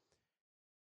me.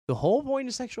 The whole point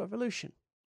of sexual revolution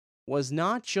was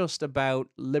not just about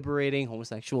liberating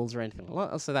homosexuals or anything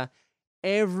else like that.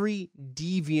 Every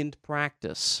deviant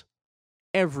practice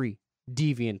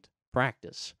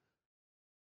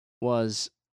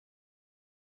was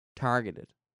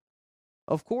targeted.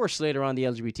 Of course, later on, the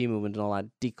LGBT movement and all that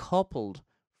decoupled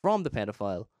from the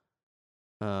pedophile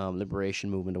liberation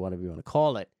movement, or whatever you want to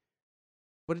call it.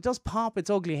 But it does pop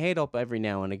its ugly head up every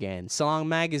now and again. Salon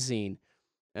Magazine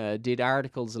did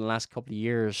articles in the last couple of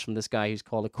years from this guy who's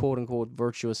called a quote-unquote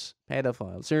virtuous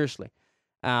pedophile. Seriously.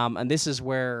 And this is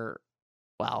where,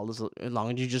 well, as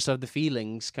long as you just have the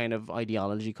feelings kind of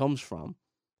ideology comes from.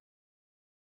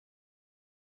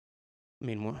 I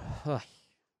mean,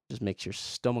 just makes your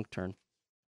stomach turn.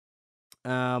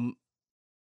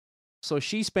 So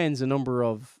she spends a number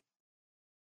of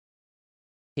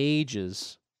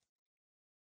pages,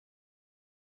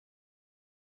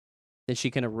 and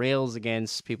she kind of rails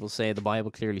against people say the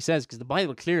Bible clearly says, because the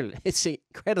Bible clearly, it's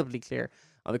incredibly clear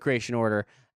on the creation order.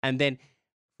 And then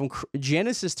from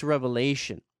Genesis to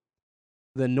Revelation,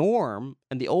 the norm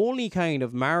and the only kind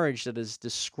of marriage that is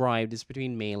described is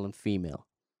between male and female.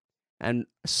 And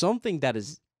something that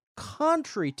is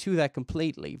contrary to that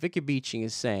completely, Vicky Beeching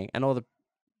is saying, and all the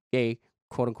gay,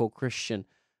 quote-unquote, Christian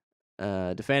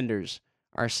defenders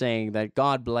are saying that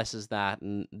God blesses that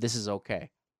and this is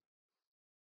okay.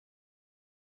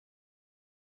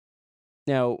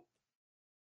 Now,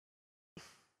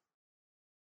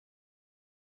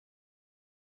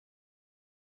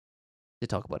 to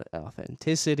talk about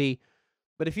authenticity,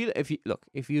 but if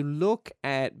you look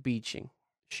at Beeching,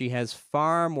 she has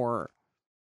far more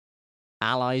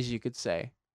allies, you could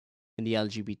say, in the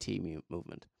LGBT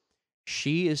movement.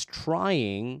 She's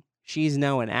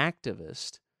now an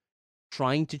activist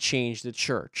trying to change the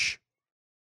church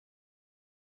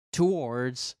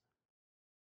towards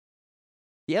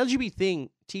the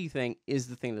LGBT thing is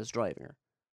the thing that's driving her.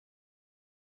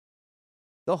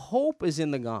 The hope is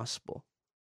in the gospel.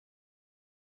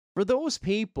 For those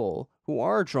people who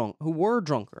were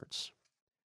drunkards,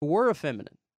 who were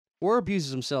effeminate, who were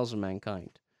abusers themselves of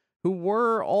mankind, who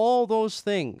were all those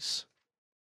things,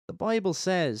 the Bible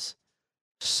says,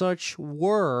 such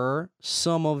were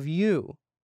some of you.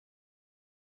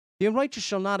 The unrighteous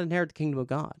shall not inherit the kingdom of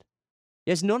God.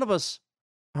 Yes, none of us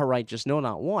are righteous, no,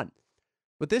 not one.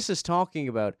 But this is talking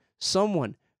about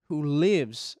someone who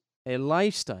lives a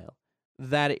lifestyle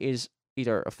that is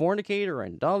either a fornicator,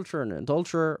 an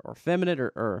adulterer, or effeminate,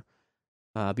 or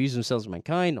abuse themselves of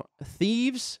mankind, or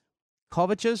thieves,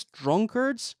 covetous,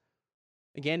 drunkards.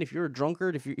 Again, if you're a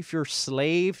drunkard, if you're a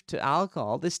slave to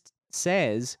alcohol, this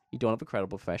says you don't have a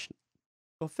credible profession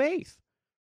of faith.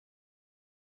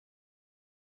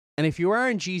 And if you are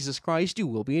in Jesus Christ, you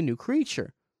will be a new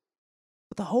creature.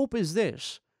 But the hope is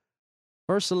this.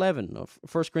 Verse 11 of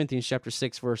 1 Corinthians chapter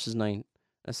 6, verses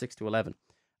 6 to 11.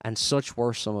 And such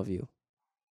were some of you.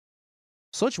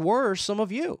 Such were some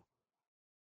of you.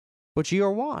 But ye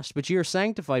are washed, but ye are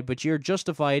sanctified, but ye are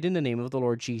justified in the name of the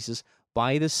Lord Jesus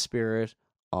by the Spirit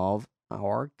of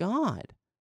our God.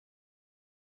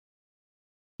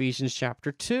 Ephesians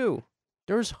chapter 2.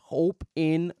 There's hope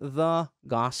in the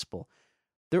gospel.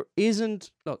 There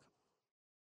isn't, look,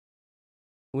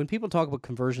 when people talk about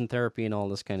conversion therapy and all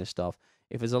this kind of stuff,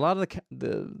 if it's a lot of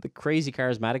the crazy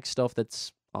charismatic stuff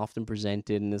that's often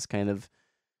presented in this kind of,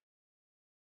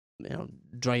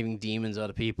 driving demons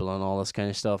out of people and all this kind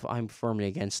of stuff, I'm firmly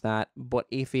against that. But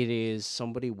if it is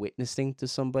somebody witnessing to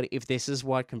somebody, if this is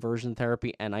what conversion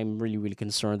therapy, and I'm really, really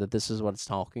concerned that this is what it's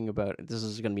talking about, this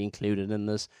is going to be included in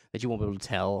this, that you won't be able to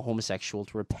tell a homosexual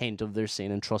to repent of their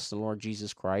sin and trust in the Lord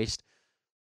Jesus Christ,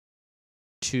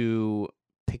 to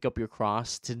pick up your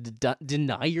cross, to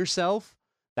deny yourself.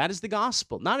 That is the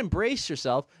gospel. Not embrace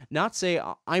yourself, not say,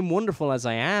 I'm wonderful as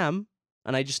I am,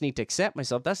 and I just need to accept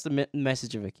myself. That's the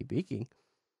message of Vicky Beeching.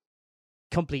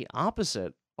 Complete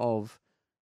opposite of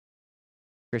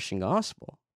Christian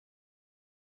gospel.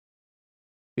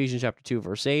 Ephesians chapter 2,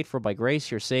 verse 8, for by grace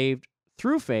you're saved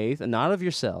through faith, and not of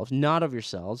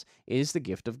yourselves, is the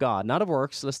gift of God, not of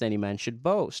works, lest any man should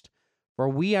boast. For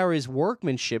we are his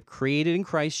workmanship, created in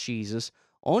Christ Jesus,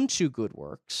 unto good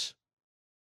works,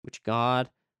 which God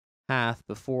hath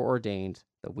before ordained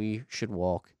that we should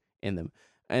walk in them.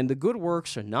 And the good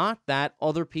works are not that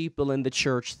other people in the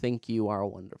church think you are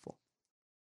wonderful.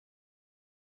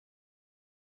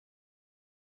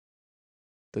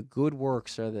 The good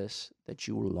works are this, that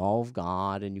you love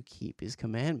God and you keep his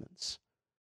commandments.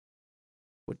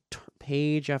 With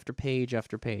page after page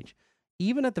after page.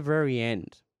 Even at the very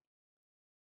end,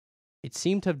 it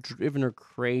seemed to have driven her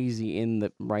crazy in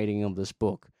the writing of this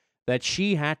book that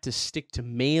she had to stick to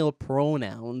male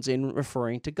pronouns in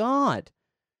referring to God.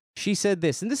 She said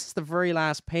this, and this is the very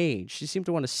last page. She seemed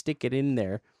to want to stick it in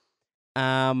there.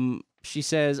 She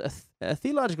says, a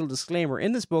theological disclaimer.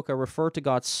 In this book, I refer to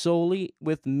God solely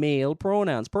with male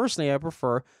pronouns. Personally, I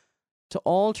prefer to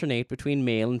alternate between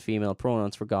male and female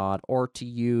pronouns for God, or to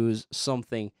use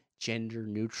something gender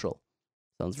neutral.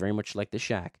 Sounds very much like the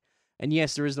shack. And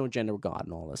yes, there is no gender God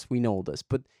in all this. We know this.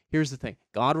 But here's the thing.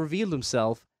 God revealed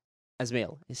himself as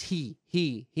male, as he.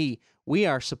 We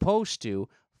are supposed to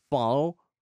follow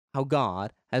how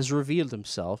God has revealed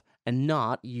himself and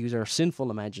not use our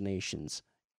sinful imaginations.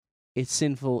 It's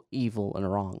sinful, evil, and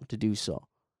wrong to do so.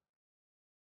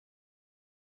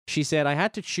 She said, I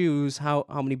had to choose how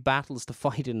many battles to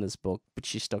fight in this book, but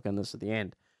she stuck on this at the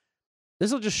end.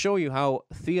 This will just show you how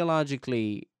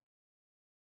theologically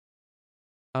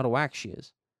out of whack she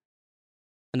is.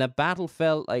 And that battle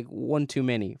felt like one too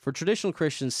many. For traditional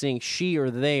Christians, saying she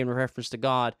or they in reference to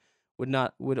God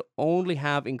would only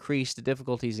have increased the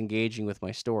difficulties engaging with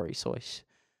my story. So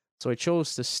I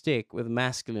chose to stick with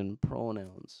masculine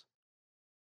pronouns.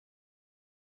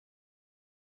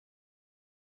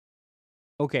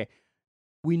 Okay,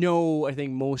 we know, I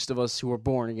think most of us who are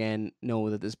born again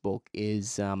know that this book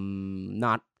is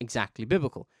not exactly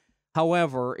biblical.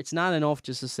 However, it's not enough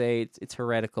just to say it's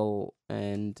heretical.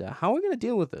 And how are we going to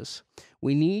deal with this?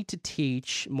 We need to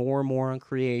teach more and more on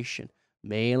creation,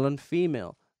 male and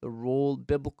female, the role of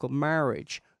biblical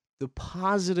marriage, the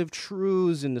positive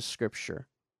truths in the scripture.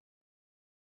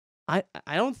 I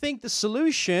don't think the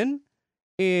solution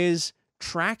is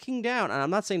tracking down, and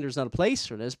I'm not saying there's not a place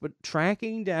for this, but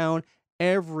tracking down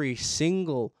every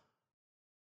single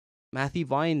Matthew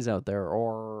Vines out there,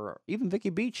 or even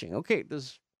Vicky Beeching. Okay,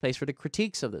 there's a place for the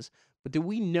critiques of this, but do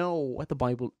we know what the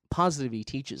Bible positively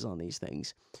teaches on these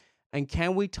things? And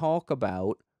can we talk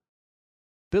about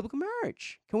biblical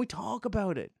marriage? Can we talk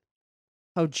about it?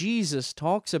 How Jesus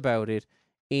talks about it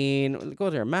in, go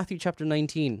there, Matthew chapter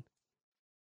 19.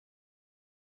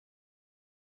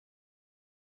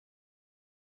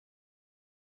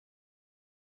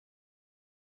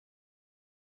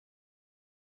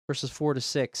 Verses 4 to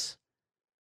 6.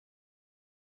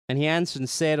 And he answered and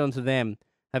said unto them,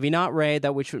 have ye not read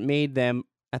that which made them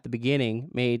at the beginning,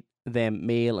 made them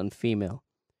male and female?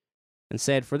 And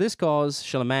said, for this cause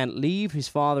shall a man leave his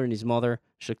father and his mother,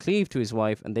 shall cleave to his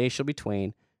wife, and they shall be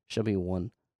twain, shall be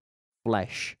one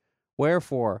flesh.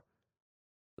 Wherefore,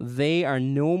 they are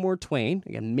no more twain,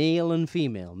 again, male and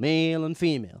female,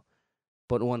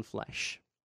 but one flesh.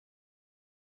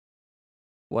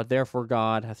 What therefore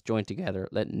God hath joined together,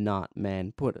 let not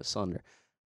man put asunder.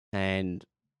 And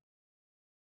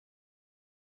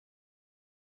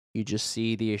you just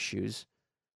see the issues.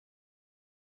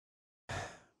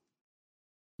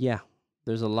 Yeah,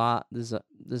 there's a lot. There's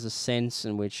a sense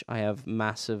in which I have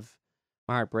my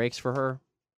heart breaks for her,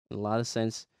 in a lot of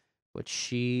sense, but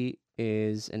she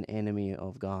is an enemy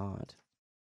of God.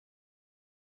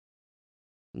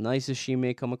 Nice as she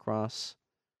may come across,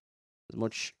 as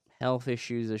much health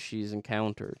issues as she's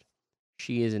encountered,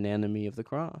 she is an enemy of the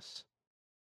cross.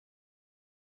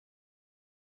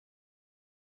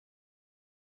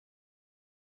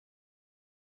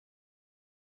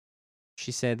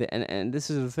 She said that, and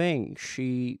this is the thing,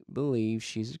 she believes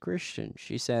she's a Christian.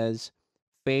 She says,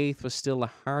 faith was still the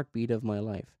heartbeat of my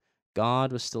life.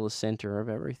 God was still the center of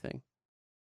everything.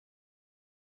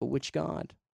 But which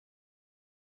God?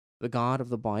 The God of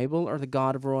the Bible or the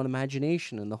God of her own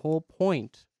imagination? And the whole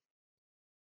point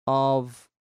of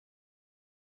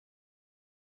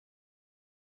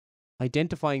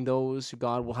identifying those who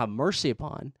God will have mercy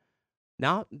upon,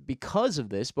 not because of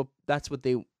this, but that's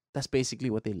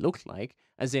basically what they look like,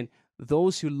 as in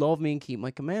those who love me and keep my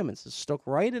commandments. It's stuck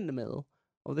right in the middle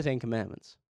of the 10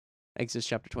 Commandments. Exodus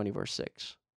chapter 20, verse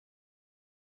 6.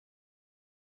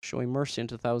 Showing mercy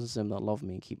unto thousands of them that love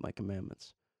me and keep my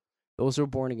commandments. Those who are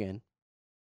born again,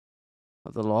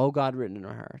 of the law of God written in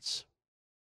our hearts.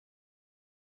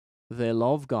 They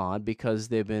love God because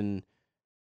they've been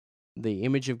The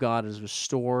image of God is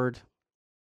restored.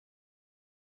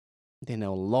 They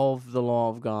now love the law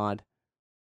of God.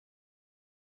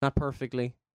 Not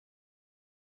perfectly.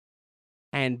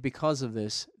 And because of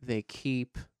this, they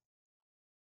keep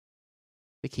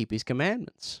his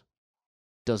commandments.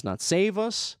 Does not save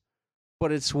us,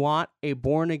 but it's what a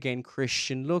born-again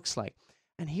Christian looks like.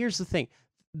 And here's the thing.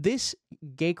 This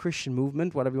gay Christian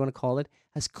movement, whatever you want to call it,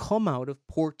 has come out of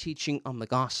poor teaching on the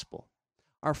gospel.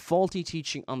 Our faulty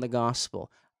teaching on the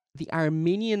gospel. The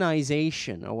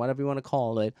Arminianization, or whatever you want to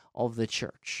call it, of the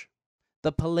church.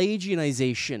 The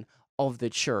Pelagianization of the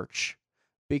church.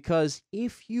 Because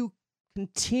if you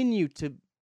continue to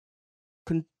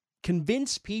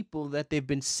convince people that they've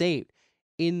been saved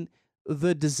in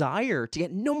the desire to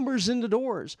get numbers in the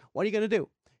doors, what are you going to do?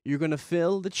 You're going to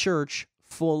fill the church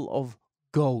full of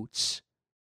goats.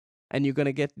 And you're going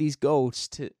to get these goats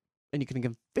and you can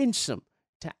convince them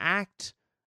to act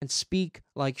and speak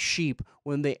like sheep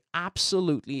when they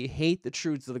absolutely hate the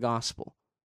truths of the gospel.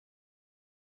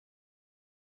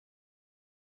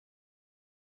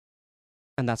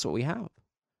 And that's what we have.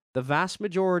 The vast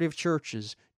majority of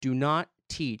churches do not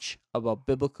teach about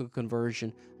biblical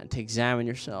conversion and to examine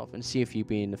yourself and see if you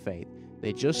be in the faith.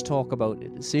 They just talk about a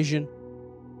decision,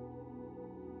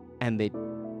 and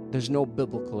there's no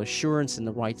biblical assurance in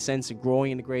the right sense of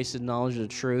growing in the grace and knowledge of the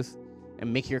truth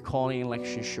and making your calling and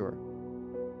election sure.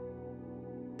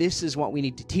 This is what we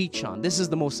need to teach on. This is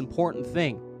the most important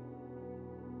thing.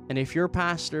 And if you're a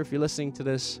pastor, if you're listening to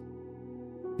this,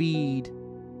 feed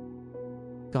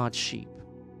God's sheep.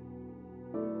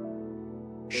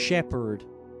 Shepherd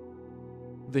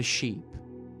the sheep.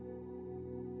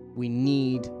 We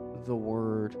need the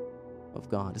word of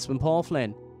God. It's been Paul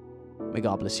Flynn. May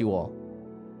God bless you all.